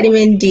your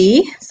vitamin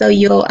D, so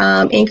you'll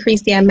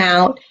increase the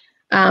amount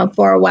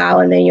for a while,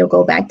 and then you'll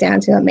go back down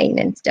to a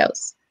maintenance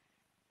dose.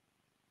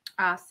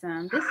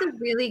 Awesome. This is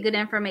really good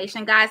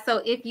information, guys.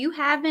 So if you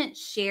haven't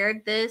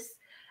shared this,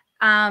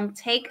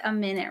 take a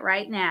minute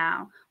right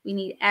now. We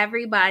need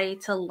everybody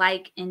to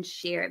like and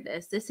share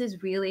this. This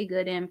is really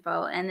good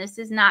info, and this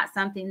is not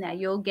something that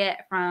you'll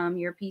get from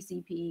your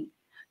PCP.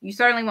 You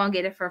certainly won't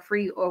get it for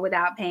free or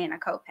without paying a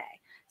copay.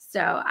 So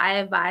I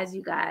advise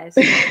you guys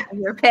on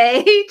your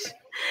page.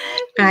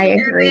 I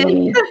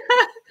agree.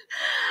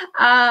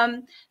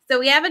 So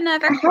we have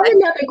another I have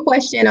another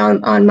question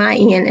on my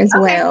end as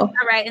well.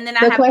 All right, and then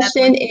The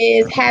question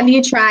is, have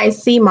you tried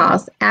sea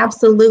moss?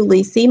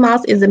 Absolutely. Sea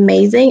moss is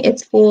amazing.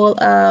 It's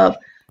full of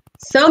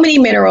so many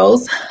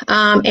minerals,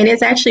 and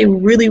it's actually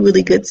really,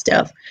 really good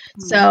stuff.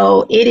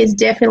 So it is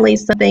definitely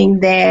something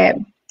that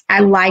I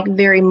like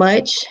very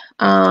much.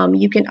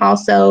 You can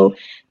also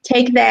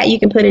take that, you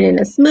can put it in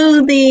a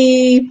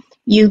smoothie.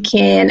 You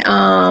can,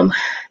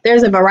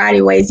 there's a variety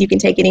of ways you can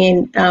take it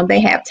in.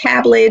 They have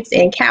tablets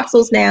and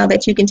capsules now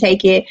that you can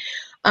take it.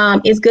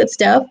 It's good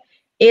stuff.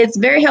 It's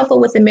very helpful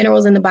with the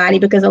minerals in the body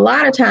because a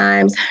lot of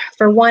times,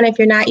 for one, if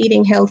you're not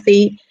eating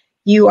healthy,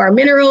 you are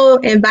mineral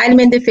and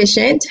vitamin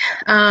deficient.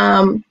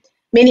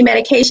 Many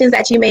medications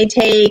that you may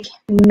take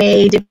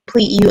may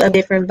deplete you of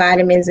different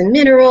vitamins and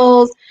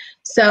minerals.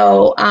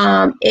 So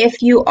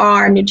if you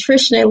are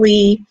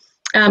nutritionally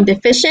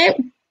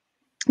deficient,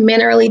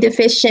 minerally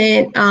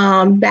deficient,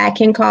 that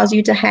can cause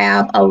you to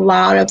have a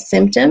lot of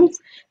symptoms.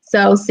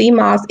 So sea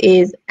moss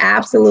is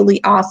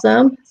absolutely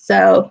awesome.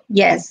 So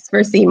yes,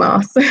 for sea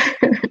moss.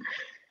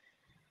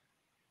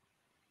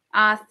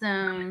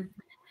 Awesome.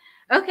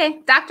 Okay,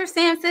 Dr.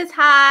 Sam says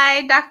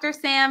hi. Dr.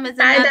 Sam is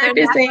another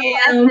Dr.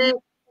 Sam.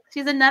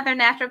 She's another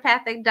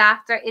naturopathic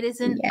doctor. It is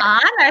an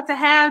honor to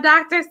have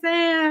Dr.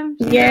 Sam.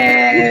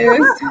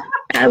 Yes,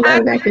 I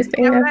love Dr.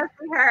 Sam.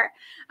 Her.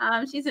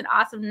 She's an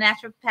awesome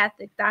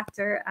naturopathic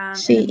doctor.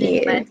 She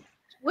is.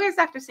 Where's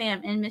Dr.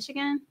 Sam? In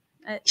Michigan?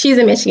 She's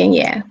in Michigan,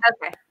 yeah.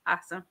 Okay,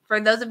 awesome. For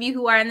those of you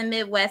who are in the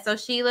Midwest, so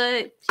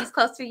Sheila, she's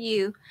close to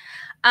you.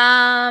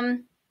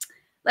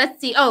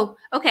 Let's see. Oh,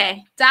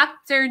 okay.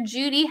 Dr.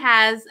 Judy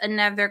has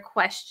another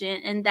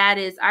question, and that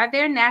is, are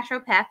there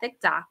naturopathic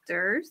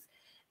doctors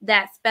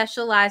that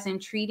specialize in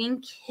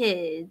treating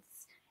kids,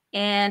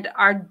 and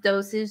are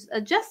doses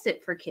adjusted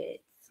for kids?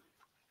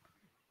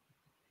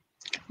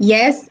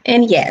 Yes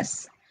and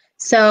yes.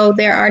 So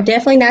there are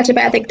definitely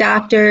naturopathic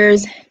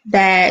doctors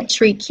that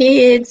treat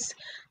kids,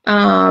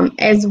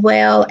 as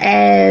well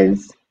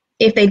as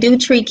if they do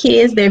treat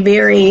kids, they're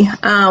very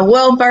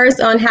well versed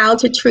on how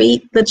to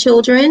treat the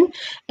children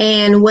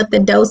and what the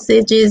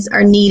dosages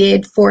are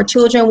needed for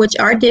children, which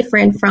are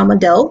different from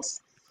adults.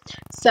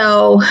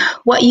 So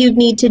what you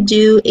need to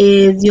do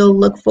is you'll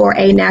look for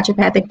a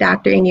naturopathic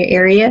doctor in your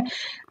area.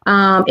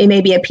 It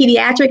may be a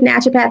pediatric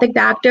naturopathic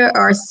doctor,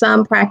 or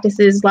some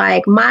practices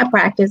like my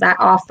practice, I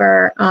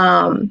offer,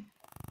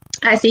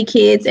 I see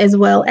kids as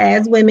well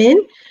as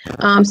women.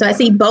 So I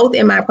see both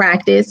in my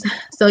practice.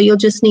 So you'll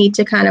just need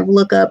to kind of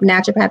look up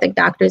naturopathic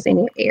doctors in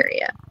your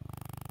area.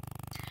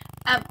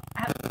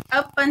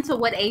 Up until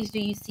what age do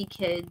you see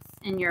kids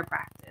in your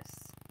practice?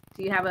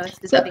 Do you have a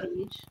specific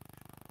age?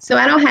 So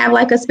I don't have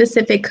like a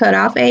specific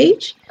cutoff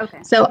age.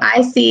 Okay. So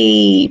I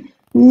see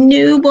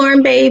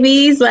newborn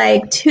babies,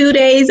 like 2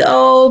 days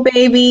old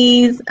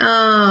babies,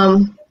 all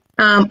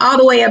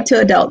the way up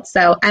to adults.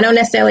 So I don't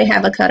necessarily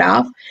have a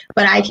cutoff,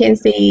 but I can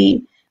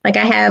see, like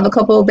I have a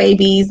couple of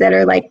babies that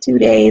are like 2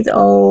 days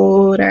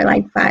old or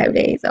like 5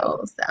 days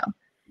old. So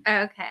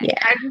okay.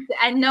 Yeah.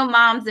 I know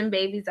moms and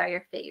babies are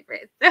your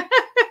favorites.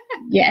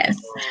 Yes,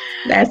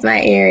 that's my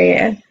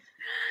area.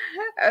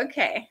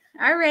 Okay.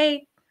 All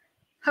right.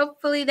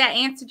 Hopefully that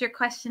answered your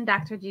question,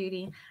 Dr.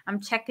 Judy.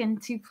 I'm checking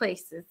 2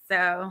 places.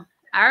 So,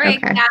 all right,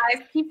 Okay.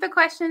 guys, keep the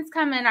questions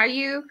coming. Are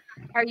you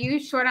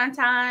short on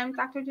time,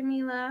 Dr.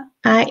 Jameelah?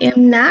 I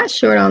am not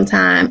short on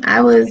time.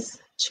 I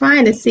was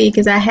trying to see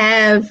because I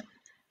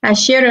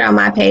shared it on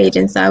my page,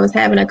 and so I was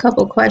having a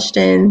couple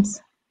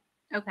questions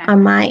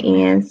on my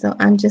end. So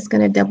I'm just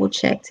going to double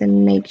check to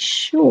make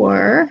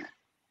sure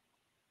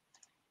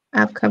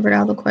I've covered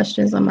all the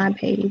questions on my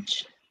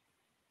page.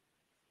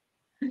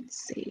 Let's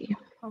see.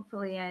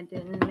 Hopefully I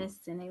didn't miss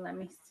any. Let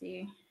me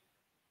see.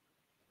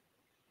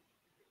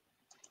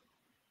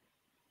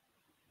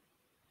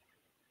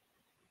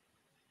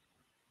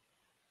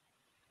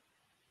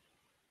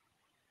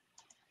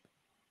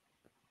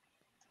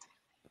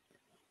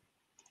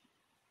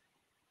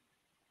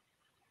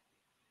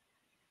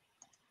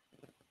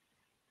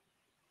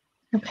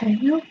 Okay,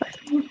 nope,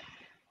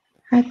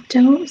 I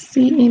don't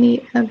see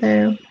any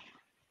other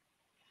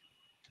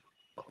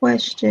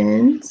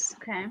questions.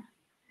 Okay.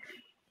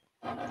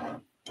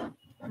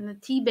 And the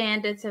tea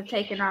bandits have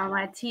taken all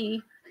my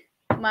tea.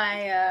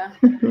 My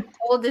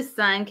oldest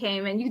son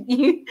came and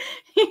he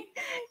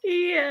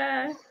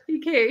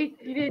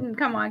didn't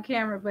come on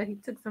camera, but he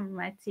took some of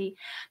my tea.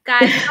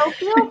 Guys, so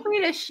feel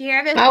free to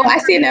share this. Oh, I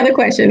see another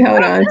question.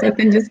 Hold on,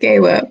 something just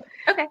came up.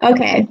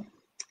 Okay.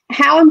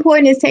 How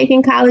important is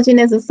taking collagen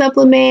as a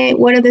supplement?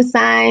 What are the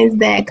signs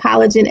that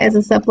collagen as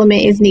a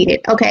supplement is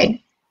needed?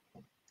 Okay.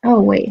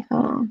 Oh, wait.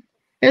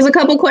 There's a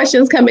couple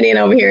questions coming in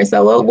over here,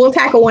 so we'll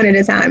tackle one at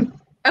a time.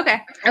 Okay.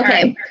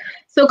 Okay.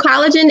 So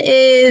collagen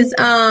is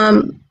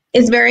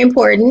very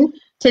important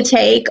to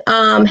take.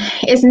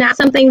 It's not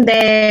something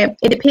that,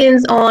 it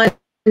depends on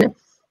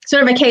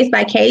sort of a case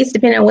by case,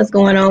 depending on what's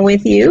going on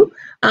with you.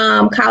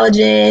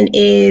 Collagen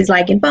is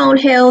like in bone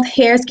health,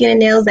 hair, skin, and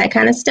nails, that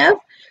kind of stuff.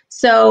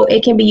 So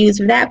it can be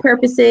used for that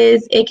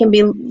purposes. It can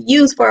be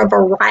used for a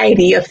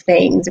variety of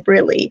things,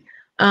 really.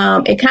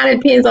 It kind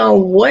of depends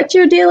on what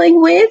you're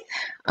dealing with.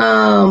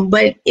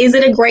 But is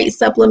it a great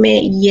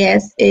supplement?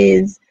 Yes,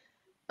 is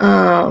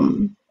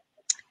the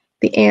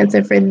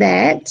answer for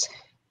that.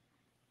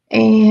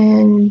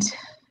 And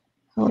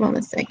hold on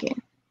a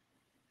second.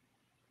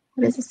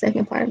 What is the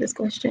second part of this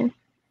question?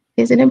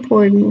 Is it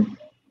important?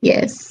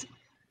 Yes.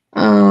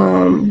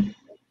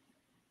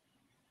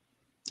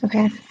 Okay,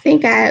 I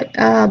think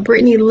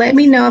Brittany, let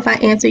me know if I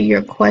answered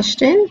your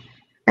question.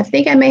 I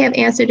think I may have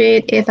answered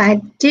it. If I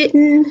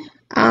didn't,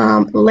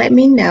 let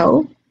me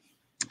know.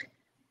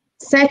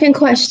 Second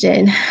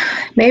question,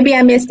 maybe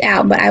I missed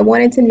out, but I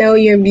wanted to know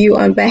your view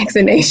on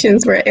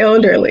vaccinations for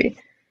elderly.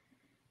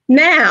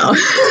 Now,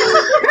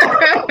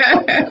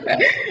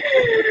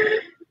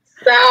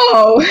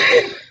 so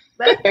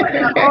that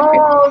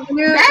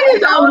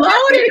is a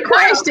loaded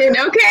question,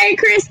 okay,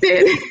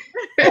 Kristen?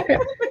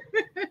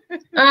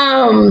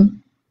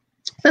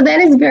 So that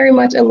is very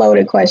much a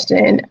loaded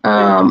question.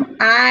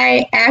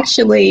 My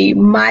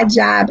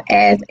job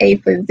as a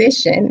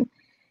physician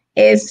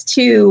is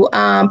to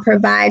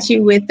provide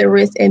you with the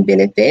risks and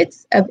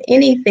benefits of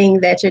anything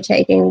that you're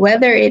taking,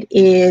 whether it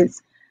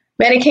is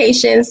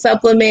medications,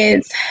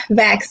 supplements,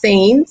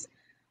 vaccines.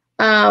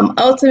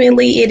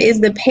 Ultimately, it is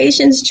the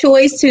patient's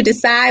choice to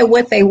decide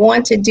what they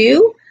want to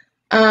do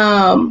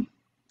on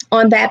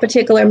that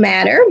particular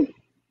matter.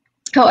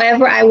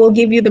 However, I will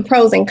give you the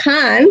pros and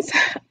cons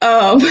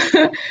of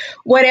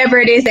whatever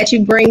it is that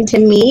you bring to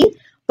me,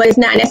 but it's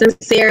not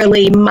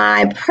necessarily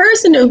my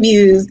personal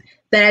views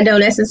that I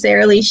don't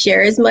necessarily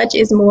share as much.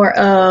 It's more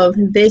of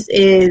this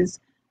is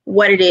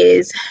what it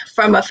is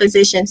from a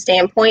physician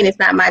standpoint. It's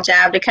not my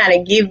job to kind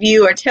of give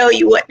you or tell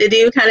you what to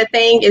do kind of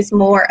thing. It's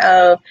more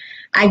of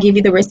I give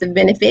you the risks and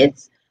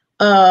benefits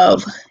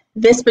of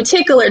this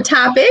particular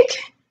topic,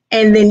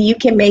 and then you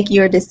can make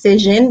your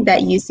decision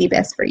that you see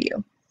best for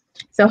you.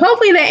 So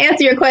hopefully that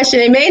answered your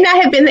question. It may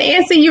not have been the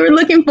answer you were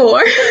looking for,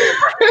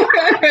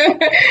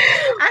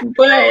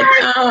 but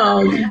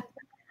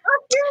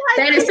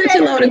that is such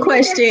a loaded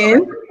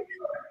question.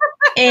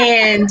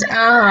 And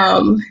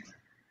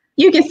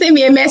you can send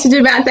me a message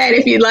about that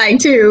if you'd like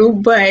to,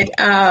 but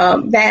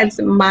that's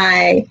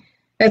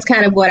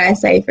kind of what I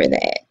say for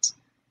that.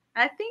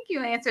 I think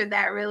you answered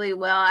that really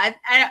well. I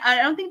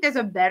don't think there's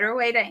a better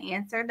way to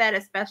answer that,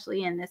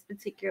 especially in this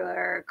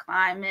particular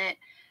climate.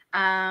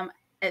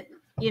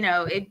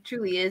 It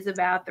truly is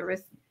about the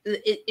risk.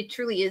 It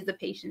truly is the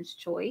patient's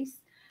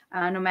choice,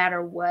 no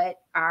matter what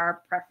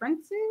our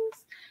preference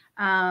is.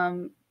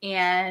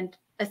 And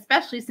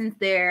especially since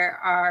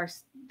I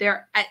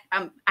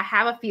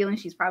have a feeling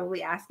she's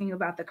probably asking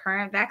about the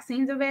current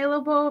vaccines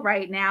available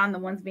right now and the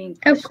ones being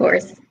pushed. Of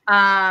course.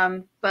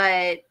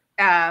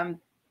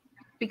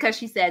 Because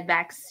she said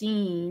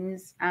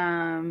vaccines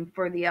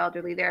for the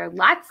elderly, there are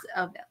lots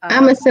of.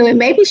 I'm assuming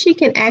maybe she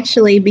can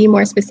actually be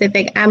more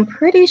specific. I'm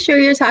pretty sure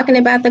you're talking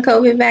about the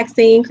COVID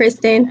vaccine,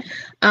 Kristen.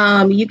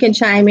 You can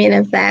chime in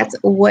if that's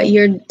what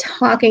you're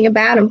talking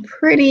about. I'm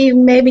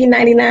maybe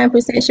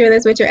 99% sure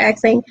that's what you're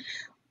asking.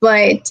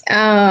 But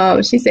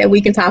she said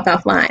we can talk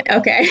offline.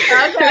 Okay.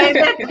 Okay,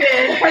 that's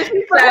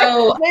good.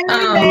 So we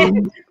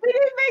didn't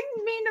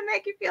mean to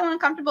make you feel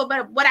uncomfortable,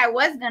 but what I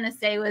was gonna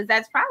say was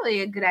that's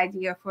probably a good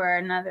idea for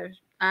another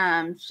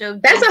show.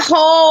 That's a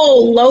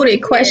whole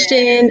loaded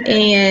question,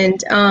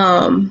 and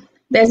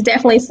that's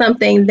definitely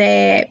something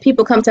that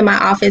people come to my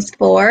office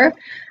for.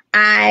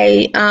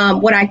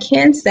 What I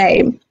can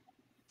say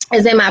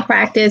is in my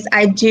practice,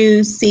 I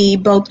do see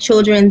both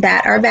children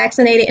that are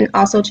vaccinated and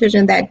also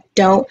children that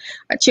don't,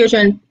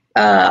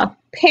 or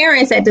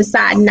parents that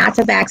decide not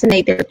to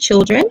vaccinate their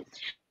children.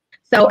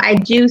 So I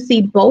do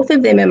see both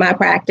of them in my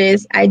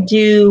practice. I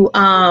do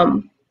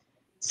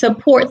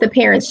support the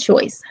parents'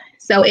 choice.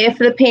 So if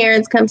the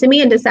parents come to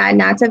me and decide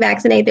not to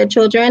vaccinate their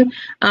children,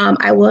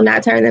 I will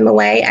not turn them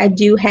away. I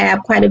do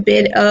have quite a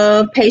bit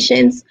of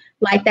patients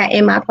like that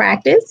in my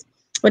practice,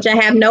 which I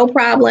have no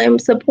problem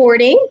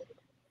supporting.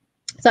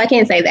 So I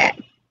can't say that.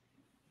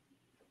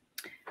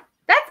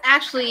 That's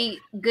actually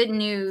good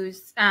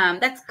news.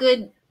 That's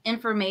good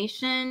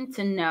information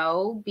to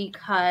know,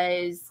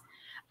 because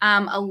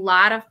a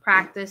lot of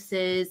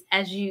practices,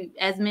 as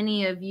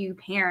many of you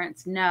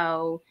parents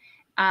know,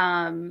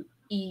 many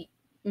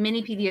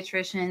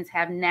pediatricians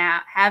have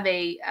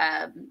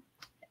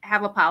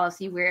a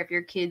policy where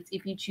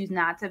if you choose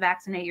not to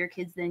vaccinate your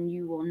kids, then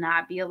you will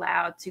not be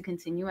allowed to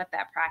continue at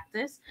that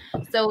practice.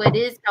 So it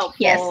is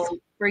helpful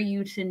for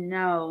you to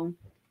know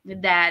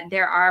that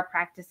there are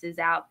practices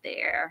out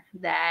there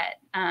that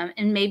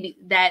and maybe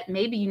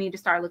you need to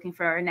start looking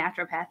for a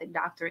naturopathic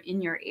doctor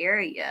in your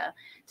area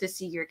to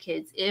see your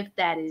kids if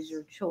that is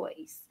your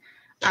choice.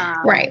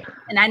 Right.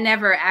 And I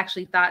never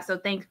actually thought so.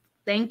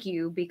 Thank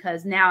you,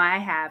 because now I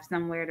have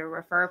somewhere to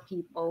refer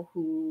people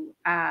who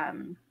are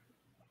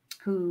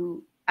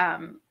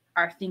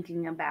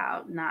thinking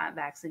about not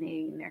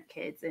vaccinating their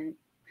kids and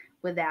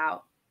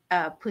without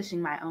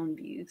pushing my own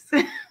views.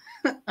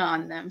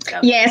 on them. So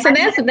yeah, so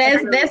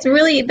that's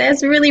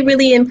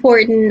really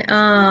important.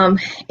 And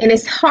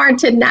it's hard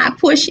to not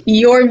push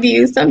your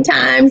views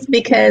sometimes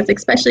because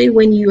especially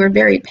when you are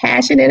very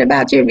passionate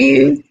about your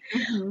views.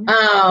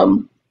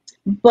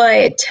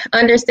 But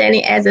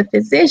understanding as a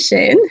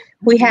physician,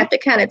 we have to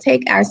kind of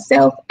take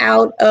ourselves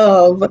out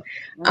of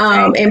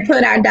and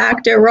put our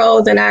doctor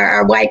roles and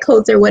our white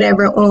coats or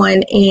whatever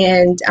on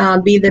and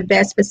be the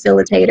best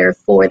facilitator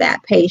for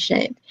that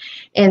patient.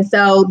 And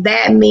so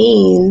that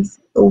means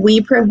we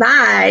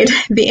provide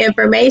the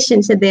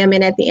information to them.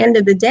 And at the end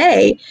of the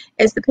day,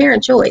 it's the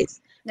parent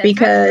choice.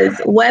 Because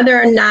whether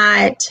or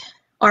not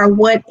or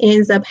what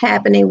ends up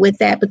happening with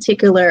that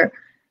particular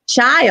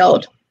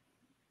child,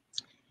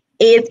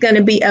 it's going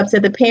to be up to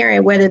the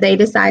parent whether they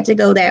decide to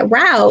go that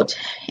route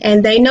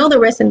and they know the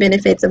risks and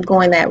benefits of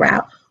going that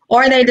route,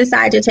 or they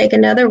decide to take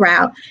another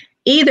route.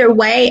 Either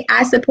way,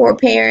 I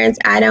support parents.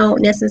 I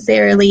don't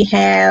necessarily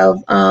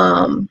have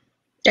a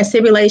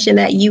stipulation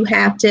that you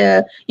have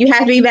to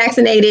be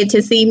vaccinated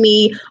to see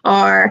me,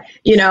 or,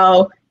 you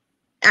know,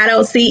 I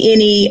don't see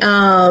any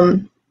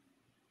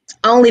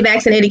only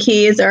vaccinated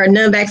kids or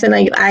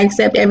non-vaccinated. I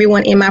accept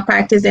everyone in my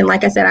practice. And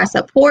like I said, I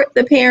support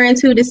the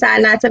parents who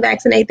decide not to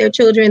vaccinate their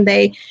children.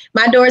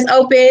 My door's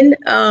open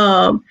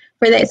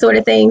for that sort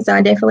of thing. So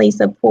I definitely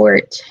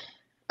support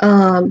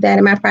that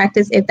in my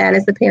practice if that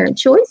is the parent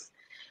choice.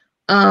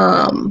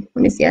 Let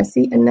me see. I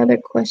see another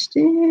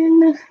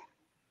question.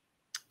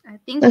 I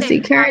think Let's see.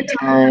 Current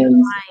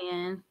times.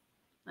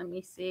 Let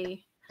me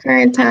see.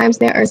 Current times,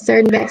 there are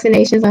certain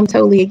vaccinations I'm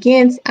totally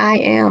against. I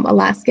am a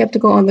lot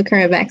skeptical on the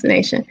current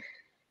vaccination.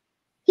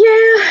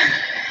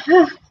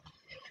 Yeah.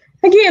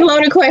 Again,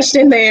 loaded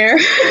question there.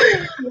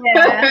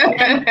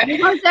 Yeah.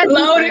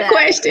 Loaded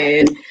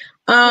question.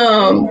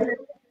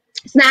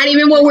 It's not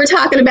even what we're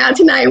talking about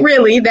tonight,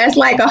 really. That's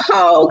like a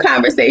whole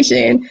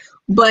conversation.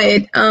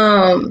 But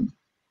do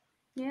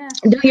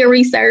your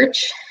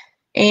research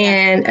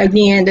and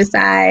again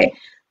decide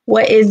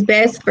what is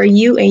best for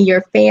you and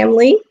your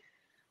family.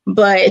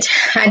 But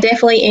I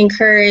definitely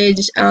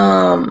encourage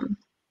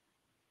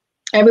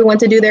everyone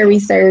to do their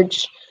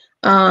research.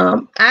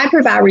 I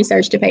provide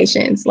research to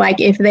patients. Like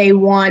if they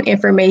want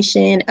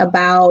information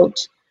about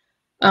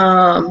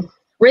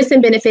risks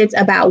and benefits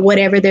about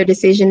whatever their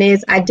decision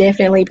is, I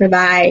definitely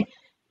provide,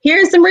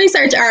 here's some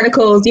research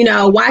articles, you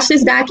know, watch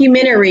this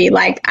documentary.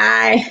 Like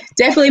I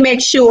definitely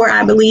make sure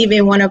I believe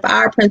in one of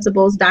our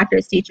principles, doctor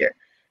is teacher.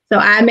 So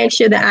I make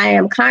sure that I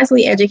am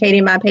constantly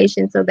educating my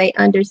patients so they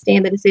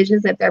understand the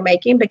decisions that they're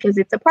making because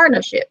it's a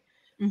partnership.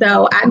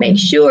 So I make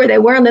sure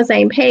that we're on the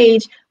same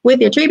page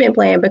with your treatment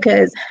plan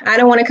because I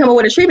don't want to come up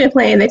with a treatment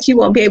plan that you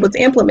won't be able to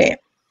implement.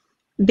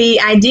 The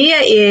idea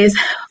is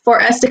for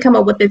us to come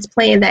up with this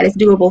plan that is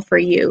doable for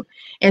you.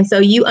 And so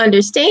you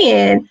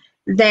understand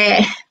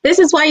that this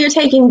is why you're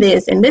taking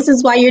this and this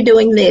is why you're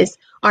doing this.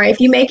 Or if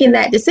you're making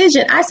that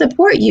decision, I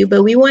support you,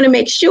 but we want to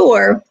make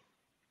sure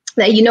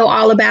that you know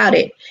all about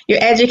it.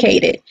 You're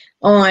educated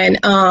on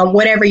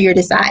whatever you're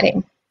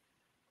deciding.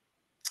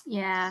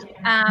 Yeah,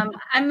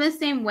 I'm the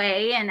same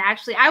way. And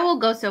actually, I will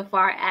go so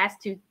far as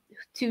to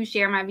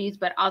share my views,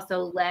 but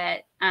also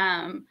let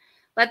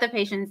the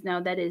patients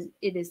know that it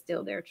is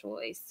still their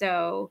choice.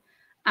 So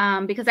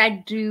because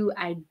I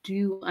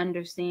do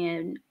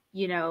understand,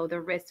 you know,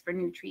 the risks for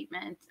new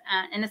treatments,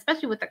 and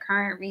especially with the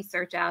current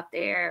research out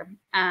there,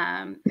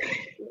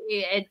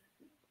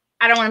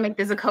 I don't want to make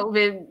this a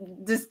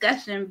COVID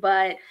discussion,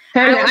 but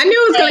I knew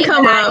it was going to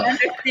come up. I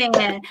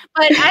understand,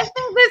 but I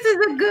think this is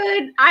a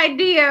good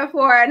idea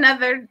for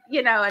another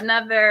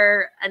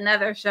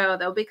show,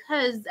 though,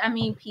 because I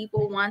mean,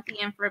 people want the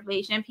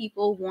information,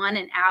 people want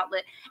an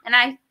outlet, and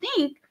I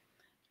think,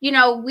 you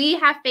know, we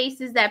have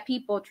faces that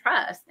people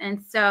trust,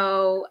 and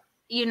so,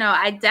 you know,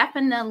 I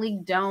definitely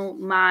don't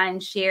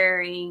mind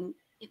sharing.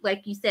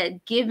 Like you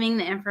said, giving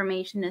the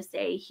information to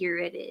say, here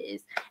it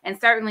is. And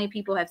certainly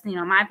people have seen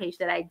on my page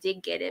that I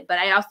did get it, but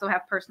I also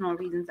have personal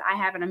reasons. I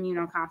have an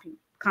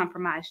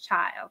immunocompromised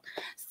child,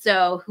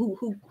 so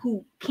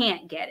who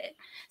can't get it.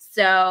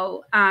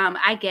 So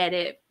I get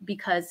it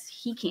because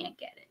he can't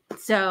get it.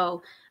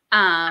 So,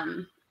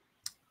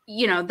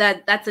 you know,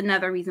 that's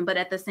another reason. But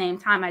at the same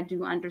time, I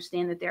do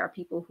understand that there are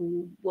people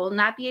who will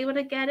not be able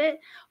to get it,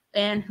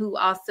 and who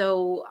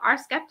also are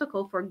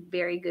skeptical for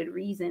very good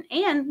reason.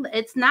 And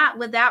it's not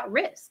without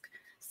risk.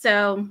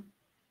 So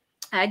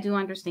I do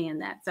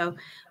understand that. So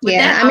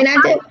yeah, that, I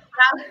mean,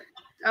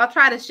 I'll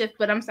try to shift,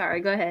 but I'm sorry.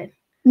 Go ahead.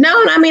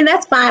 No, I mean,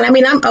 that's fine. I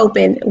mean, I'm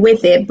open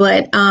with it,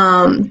 but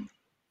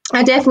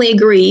I definitely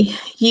agree.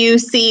 You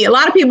see a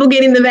lot of people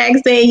getting the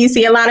vaccine. You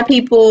see a lot of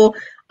people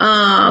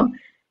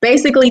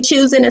basically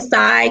choosing a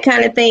side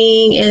kind of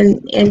thing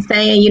and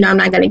saying, you know, I'm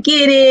not going to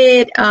get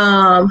it.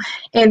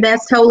 And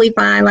that's totally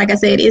fine. Like I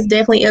said, it's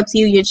definitely up to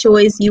you, your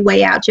choice. You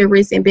weigh out your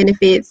risks and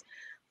benefits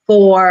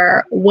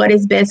for what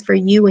is best for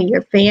you and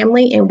your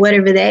family. And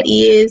whatever that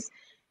is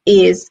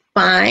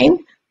fine.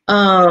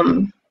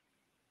 And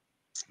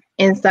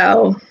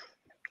so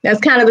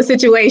that's kind of the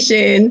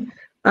situation.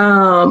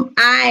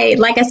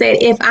 Like I said,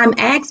 if I'm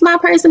asked my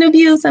personal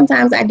views,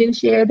 sometimes I do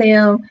share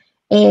them.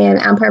 and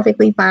I'm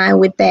perfectly fine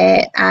with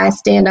that. I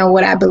stand on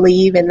what I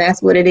believe, and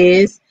that's what it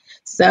is.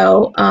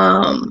 So,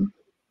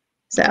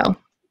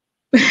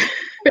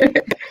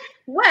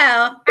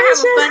 Well, I have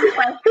a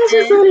fun that's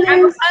just question. what it I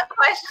have a is. fun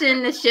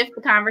question to shift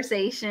the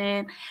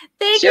conversation.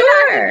 Thinking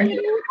Sure. I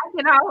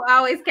can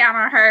always count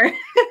on her.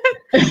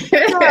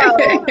 So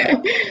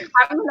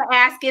I'm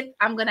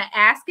gonna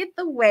ask it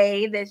the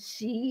way that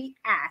she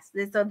asked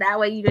it, so that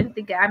way you didn't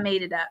think I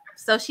made it up.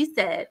 So she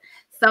said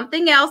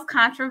something else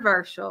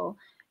controversial.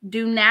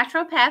 Do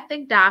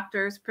naturopathic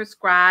doctors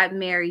prescribe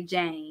Mary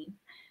Jane,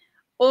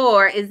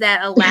 or is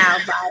that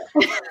allowed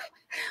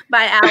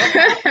by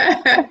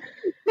allopathy?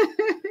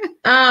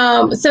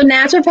 So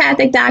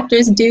naturopathic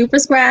doctors do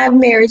prescribe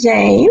Mary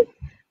Jane.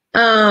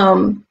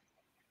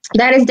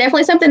 That is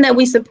definitely something that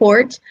we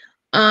support.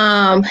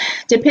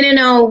 Depending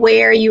on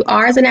where you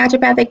are as a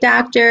naturopathic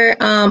doctor.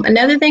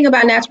 Another thing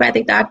about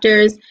naturopathic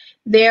doctors,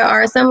 there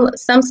are some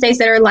states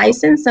that are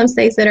licensed, some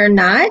states that are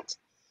not.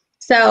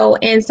 So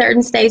in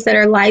certain states that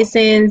are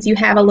licensed, you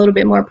have a little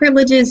bit more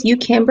privileges. You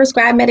can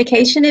prescribe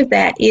medication if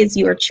that is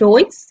your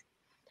choice.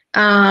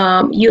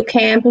 You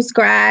can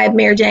prescribe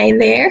Mary Jane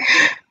there.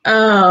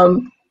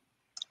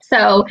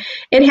 So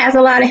it has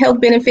a lot of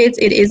health benefits.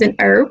 It is an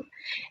herb.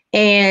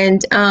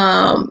 And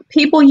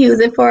people use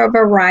it for a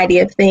variety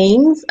of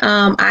things.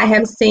 I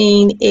have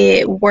seen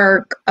it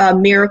work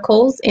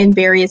miracles in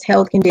various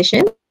health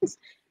conditions.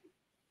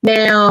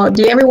 Now,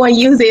 do everyone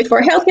use it for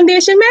a health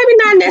condition? Maybe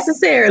not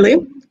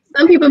necessarily.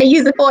 Some people may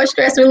use it for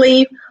stress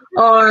relief,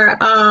 or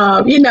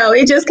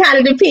it just kind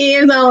of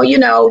depends on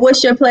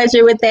what's your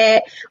pleasure with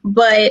that.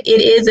 But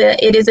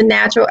it is a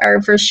natural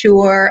herb for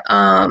sure.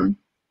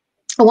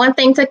 One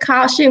thing to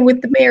caution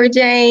with the Mary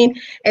Jane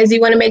is you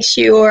want to make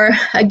sure,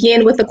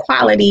 again, with the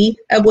quality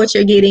of what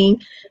you're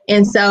getting.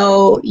 And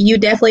so you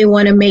definitely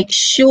want to make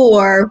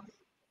sure,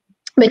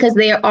 because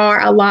there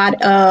are a lot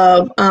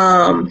of,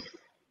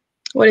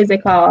 what is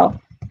it called?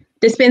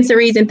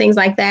 Dispensaries and things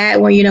like that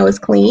where it's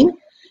clean.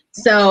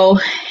 So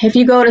if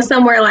you go to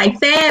somewhere like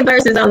that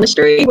versus on the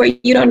street where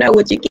you don't know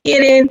what you're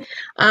getting,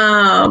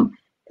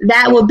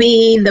 that will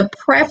be the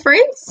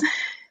preference.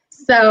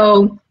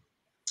 So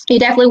you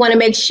definitely want to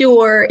make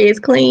sure it's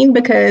clean,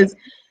 because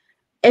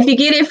if you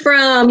get it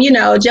from,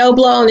 Joe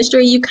Blow on the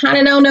street, you kind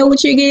of don't know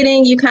what you're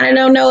getting. You kind of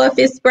don't know if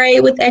it's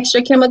sprayed with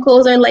extra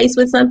chemicals or laced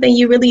with something.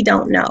 You really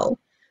don't know.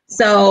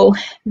 So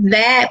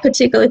that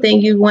particular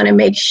thing, you want to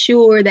make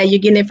sure that you're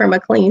getting it from a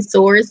clean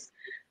source.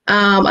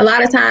 A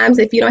lot of times,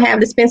 if you don't have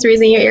dispensaries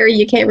in your area,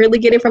 you can't really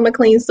get it from a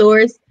clean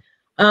source.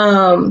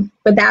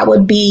 But that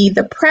would be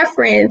the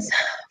preference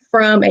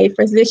from a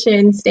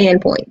physician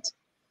standpoint.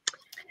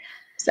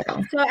 So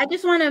I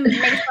just want to make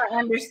sure I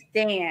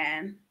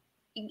understand.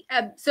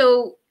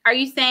 So are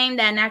you saying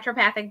that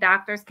naturopathic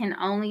doctors can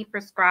only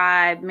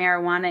prescribe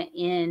marijuana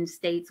in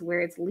states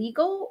where it's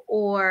legal,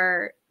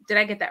 or did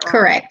I get that wrong?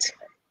 Correct.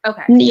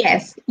 Okay.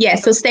 Yes.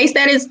 So states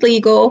that is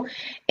legal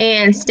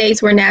and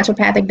states where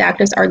naturopathic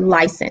doctors are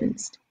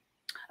licensed.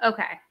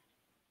 Okay.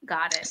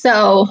 Got it.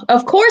 So,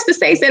 of course, the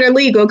states that are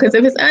legal, because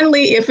if it's not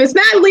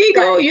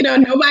legal,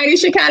 right, nobody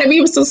should kind of be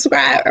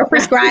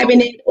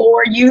prescribing it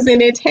or using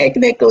it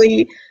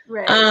technically.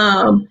 Right.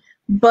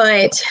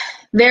 But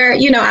there,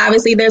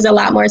 obviously there's a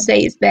lot more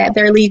states that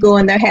they're legal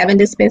and they're having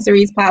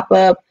dispensaries pop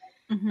up,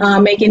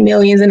 making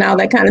millions and all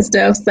that kind of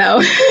stuff.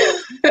 So,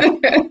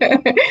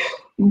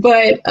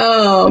 but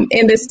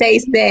in the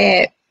states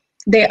that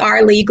they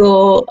are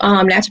legal,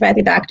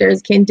 naturopathic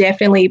doctors can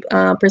definitely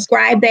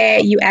prescribe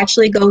that. You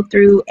actually go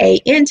through a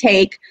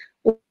intake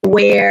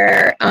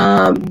where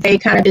they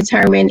kind of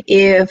determine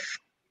if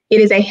it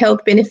is a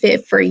health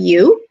benefit for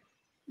you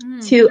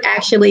to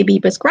actually be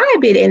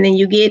prescribed it, and then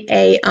you get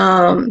a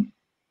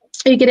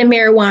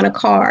marijuana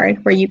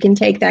card where you can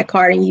take that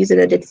card and use it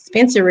at a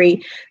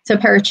dispensary to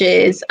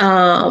purchase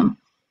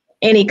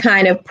any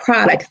kind of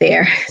product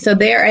there. So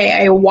there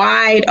are a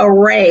wide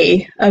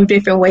array of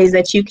different ways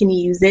that you can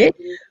use it.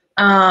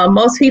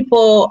 Most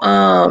people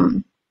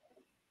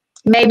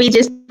maybe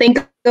just think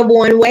of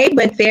one way,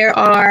 but there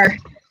are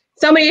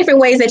so many different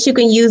ways that you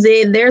can use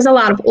it. There's a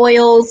lot of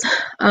oils.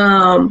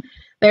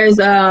 There's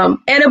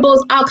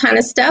edibles, all kind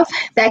of stuff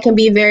that can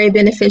be very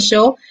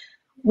beneficial,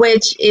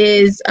 which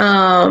is,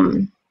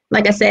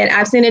 like I said,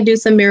 I've seen it do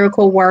some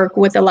miracle work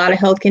with a lot of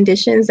health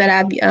conditions that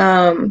I've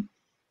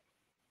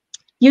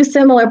used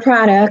similar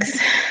products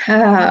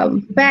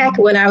back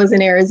when I was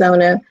in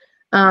Arizona.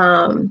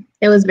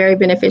 It was very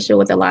beneficial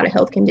with a lot of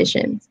health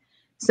conditions.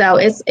 So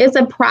it's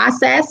a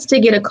process to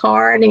get a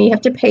card, and you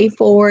have to pay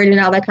for it and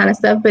all that kind of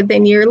stuff, but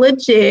then you're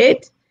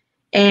legit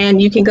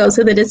and you can go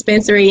to the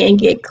dispensary and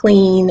get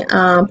clean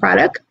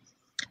product.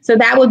 So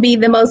that would be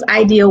the most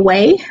ideal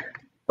way,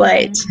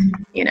 but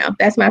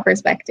that's my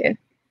perspective.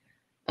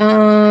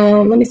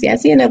 Let me see. I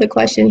see another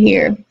question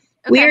here.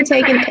 Okay. We are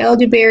taking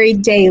elderberry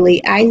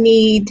daily. I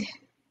need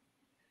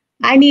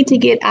to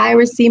get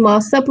Iris sea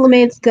moss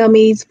supplements,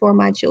 gummies for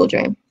my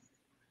children.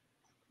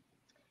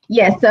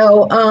 Yeah,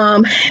 so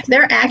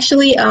there are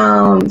actually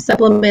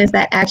supplements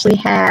that actually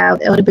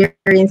have elderberry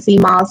and sea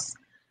moss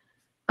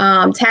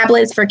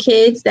tablets for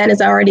kids that is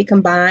already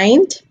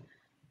combined.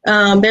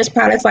 There's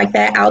products like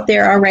that out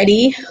there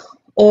already,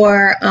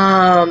 or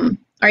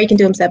you can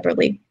do them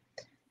separately.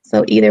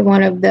 So either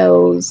one of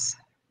those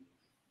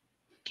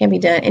can be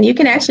done. And you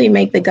can actually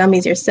make the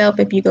gummies yourself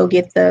if you go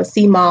get the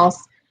sea moss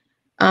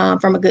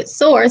from a good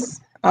source.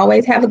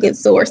 Always have a good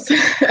source.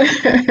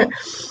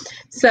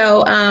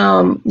 So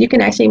you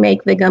can actually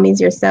make the gummies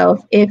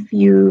yourself if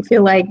you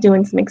feel like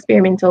doing some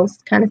experimental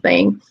kind of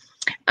thing.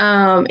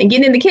 And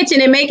getting in the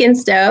kitchen and making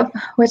stuff,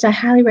 which I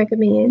highly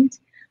recommend.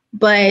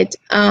 But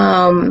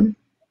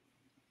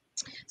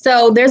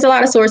so there's a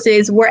lot of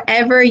sources.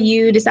 Wherever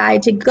you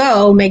decide to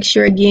go, make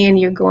sure, again,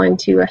 you're going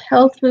to a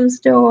health food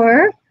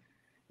store.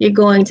 You're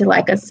going to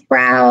like a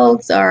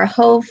Sprouts or a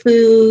Whole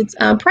Foods,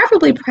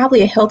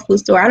 probably a health food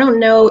store. I don't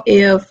know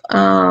if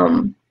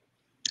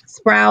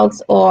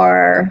Sprouts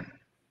or,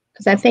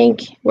 because I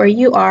think where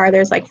you are,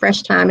 there's like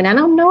Fresh Time, and I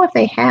don't know if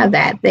they have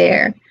that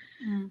there.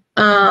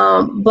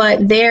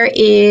 But there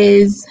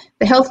is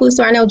the health food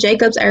store. I know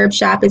Jacob's Herb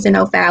Shop is in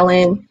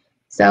O'Fallon.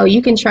 So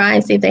you can try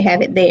and see if they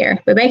have it there.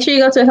 But make sure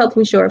you go to a health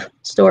food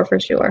store for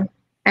sure.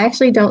 I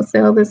actually don't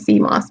sell the sea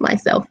moss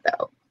myself,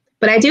 though.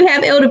 But I do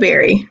have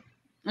elderberry.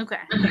 Okay.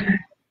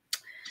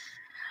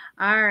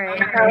 All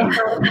right.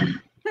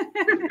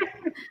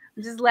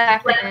 I'm just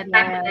laughing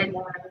at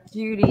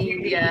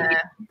Judy.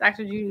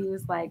 Dr. Judy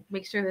was like,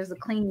 make sure there's a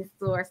clean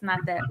source, not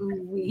that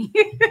ooh-wee.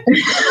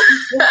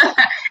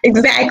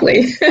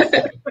 Exactly.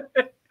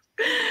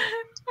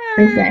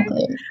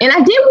 Exactly. And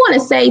I did want to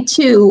say,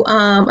 too,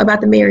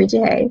 about the Mary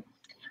J.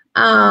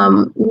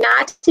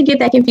 Not to get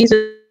that confused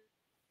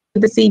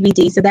with the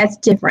CBD. So that's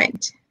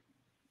different.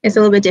 It's a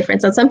little bit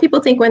different. So some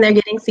people think when they're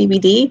getting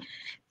CBD,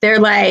 they're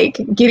like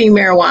getting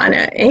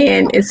marijuana,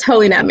 and it's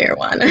totally not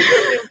marijuana.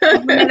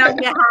 They don't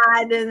get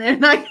high, and they're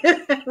not.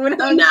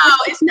 No,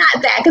 it's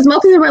not that. Because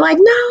most people are like,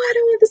 no, I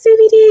don't want the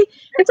CBD.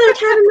 It's like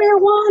having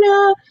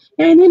marijuana,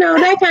 and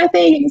that kind of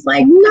thing. And it's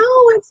like,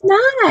 no, it's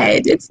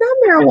not. It's not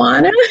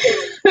marijuana.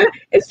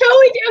 It's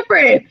totally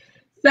different.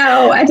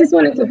 So I just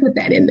wanted to put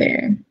that in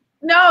there.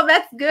 No,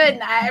 that's good.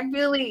 I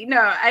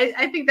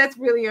think that's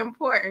really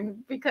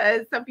important,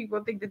 because some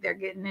people think that they're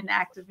getting an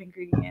active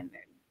ingredient.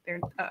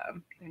 They're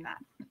not.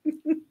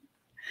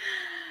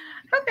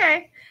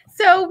 Okay,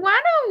 so why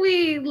don't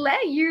we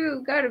let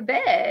you go to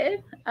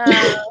bed?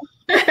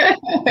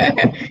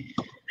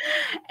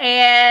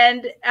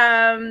 And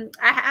I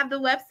have the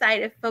website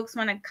if folks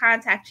want to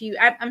contact you.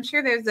 I'm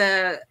sure there's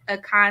a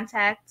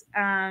contact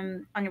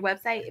on your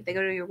website. If they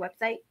go to your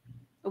website,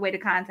 a way to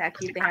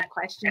contact you if they have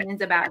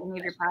questions about any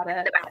of your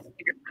products.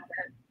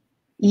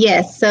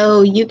 Yes,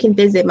 so you can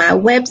visit my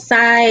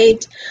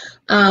website.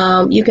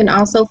 You can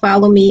also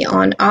follow me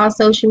on all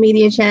social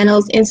media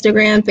channels,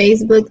 Instagram,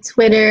 Facebook,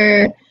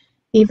 Twitter,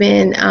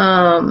 even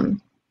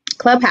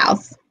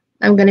Clubhouse.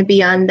 I'm going to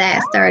be on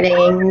that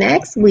starting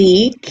next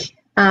week.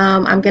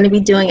 I'm going to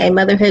be doing a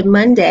Motherhood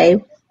Monday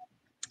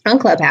on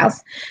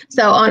Clubhouse.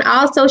 So on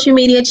all social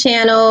media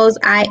channels,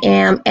 I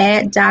am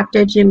at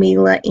Dr.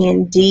 Jameelah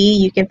ND.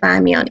 You can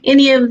find me on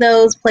any of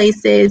those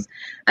places.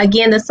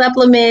 Again, the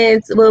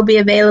supplements will be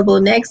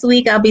available next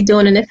week. I'll be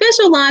doing an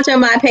official launch on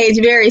my page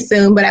very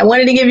soon, but I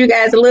wanted to give you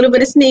guys a little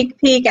bit of sneak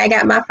peek. I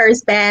got my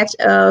first batch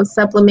of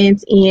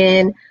supplements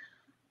in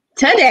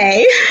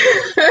today.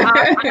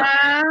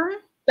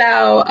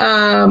 So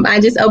I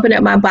just opened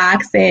up my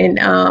box, and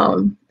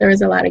there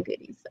was a lot of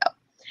goodies.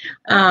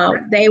 So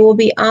they will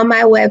be on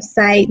my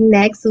website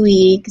next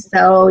week.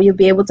 So you'll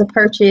be able to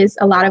purchase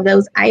a lot of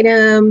those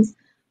items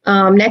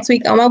next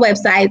week on my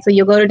website. So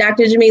you'll go to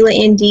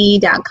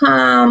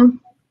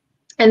drjameelahnd.com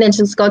and then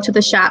just go to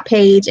the shop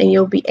page, and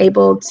you'll be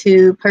able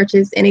to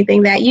purchase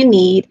anything that you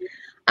need.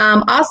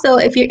 Also,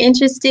 if you're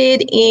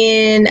interested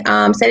in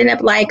setting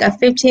up like a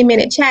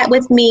 15-minute chat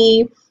with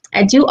me,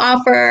 I do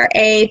offer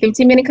a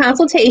 15-minute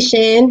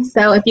consultation.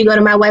 So if you go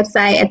to my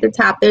website, at the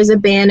top, there's a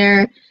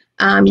banner.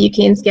 You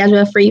can schedule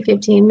a free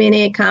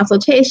 15-minute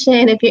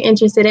consultation if you're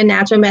interested in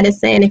natural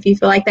medicine. If you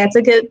feel like that's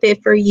a good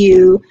fit for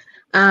you,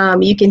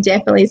 you can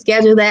definitely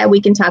schedule that.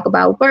 We can talk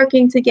about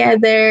working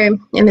together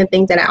and the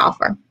things that I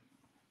offer.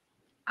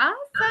 Awesome.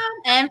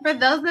 And for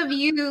those of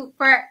you,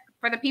 for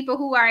the people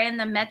who are in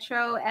the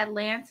metro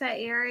Atlanta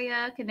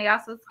area, can they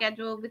also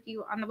schedule with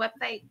you on the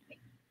website?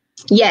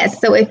 Yes.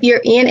 So if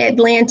you're in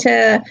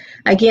Atlanta,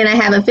 again, I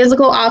have a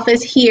physical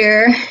office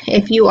here.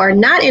 If you are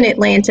not in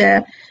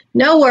Atlanta,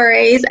 no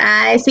worries.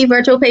 I see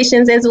virtual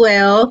patients as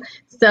well.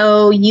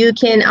 So you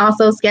can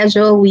also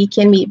schedule. We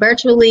can meet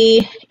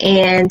virtually,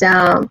 and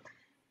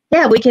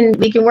we can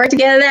work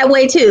together that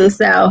way too.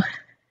 So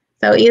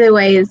either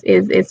way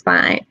is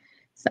fine.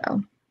 So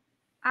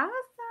awesome.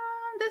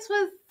 This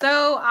was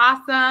so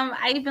awesome.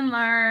 I even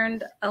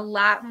learned a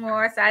lot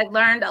more. So I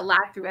learned a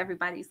lot through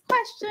everybody's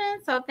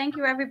questions. So thank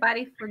you,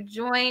 everybody, for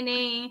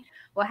joining.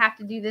 We'll have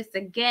to do this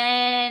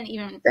again,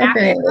 even after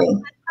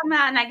the come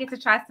out, and I get to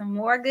try some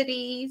more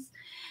goodies.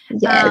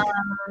 Yes.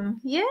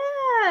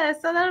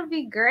 So that'll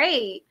be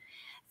great.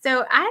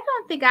 So I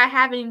don't think I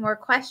have any more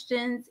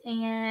questions,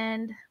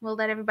 and we'll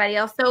let everybody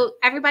else. So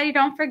everybody,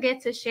 don't forget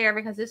to share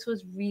because this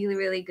was really,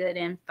 really good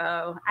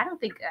info. I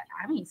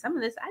mean, some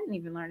of this I didn't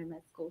even learn in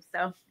med school.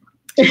 So,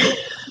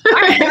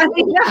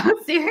 no,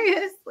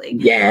 seriously.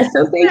 Yeah,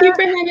 so thank you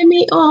for having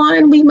me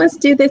on. We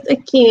must do this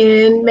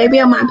again,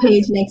 maybe on my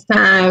page next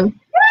time.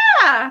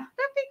 Yeah,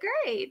 that'd be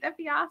great. That'd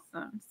be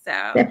awesome.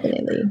 So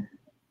Definitely.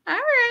 all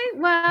right.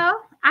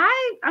 Well,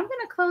 I'm going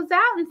to close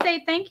out and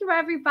say thank you,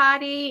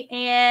 everybody.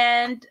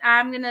 And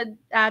I'm going to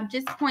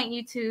just point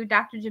you to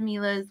Dr.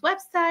 Jameelah's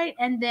website.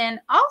 And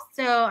then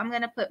also I'm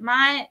going to put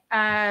my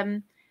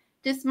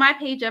just my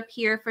page up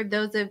here for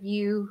those of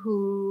you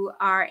who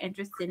are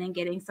interested in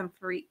getting some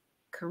free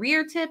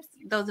career tips,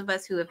 those of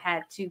us who have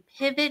had to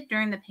pivot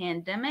during the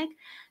pandemic.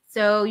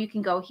 So you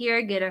can go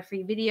here, get a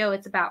free video.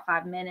 It's about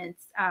 5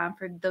 minutes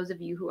for those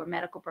of you who are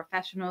medical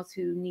professionals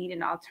who need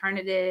an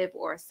alternative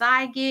or a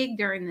side gig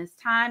during this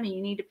time and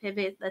you need to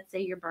pivot. Let's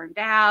say you're burned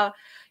out,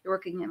 you're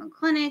working in a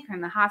clinic or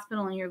in the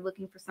hospital and you're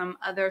looking for some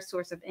other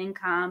source of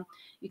income.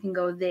 You can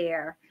go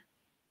there.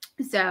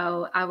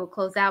 So I will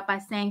close out by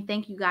saying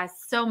thank you guys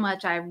so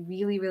much. I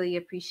really, really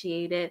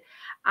appreciate it.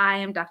 I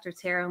am Dr.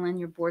 Tara Lynn,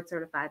 your board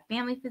certified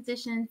family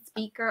physician,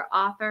 speaker,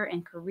 author,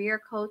 and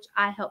career coach.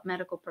 I help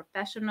medical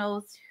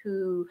professionals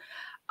who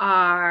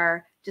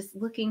are just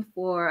looking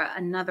for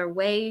another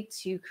way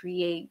to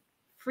create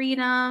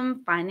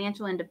freedom,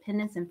 financial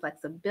independence, and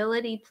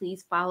flexibility.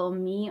 Please follow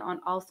me on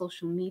all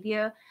social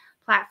media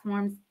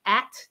platforms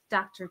at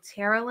Dr.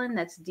 Terralyn.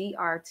 That's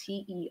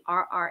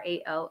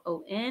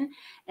DrTerralon.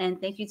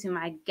 And thank you to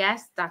my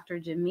guest,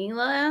 Dr.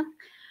 Jameelah,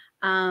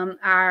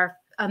 our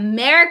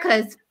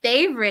America's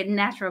favorite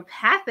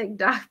naturopathic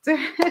doctor.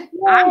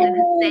 I'm going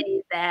to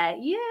say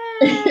that. Yeah.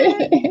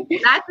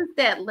 Not just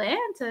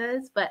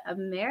Atlanta's, but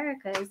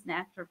America's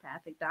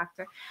naturopathic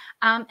doctor.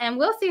 And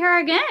we'll see her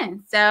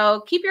again.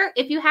 So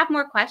if you have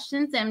more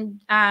questions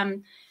and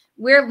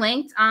we're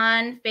linked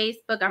on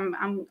Facebook.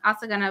 I'm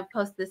also going to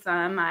post this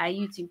on my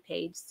YouTube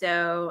page.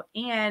 So,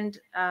 and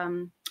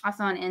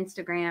also on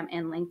Instagram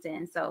and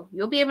LinkedIn. So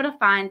you'll be able to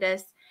find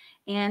us.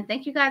 And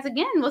thank you guys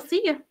again. We'll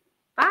see you.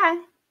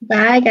 Bye.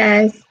 Bye,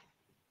 guys.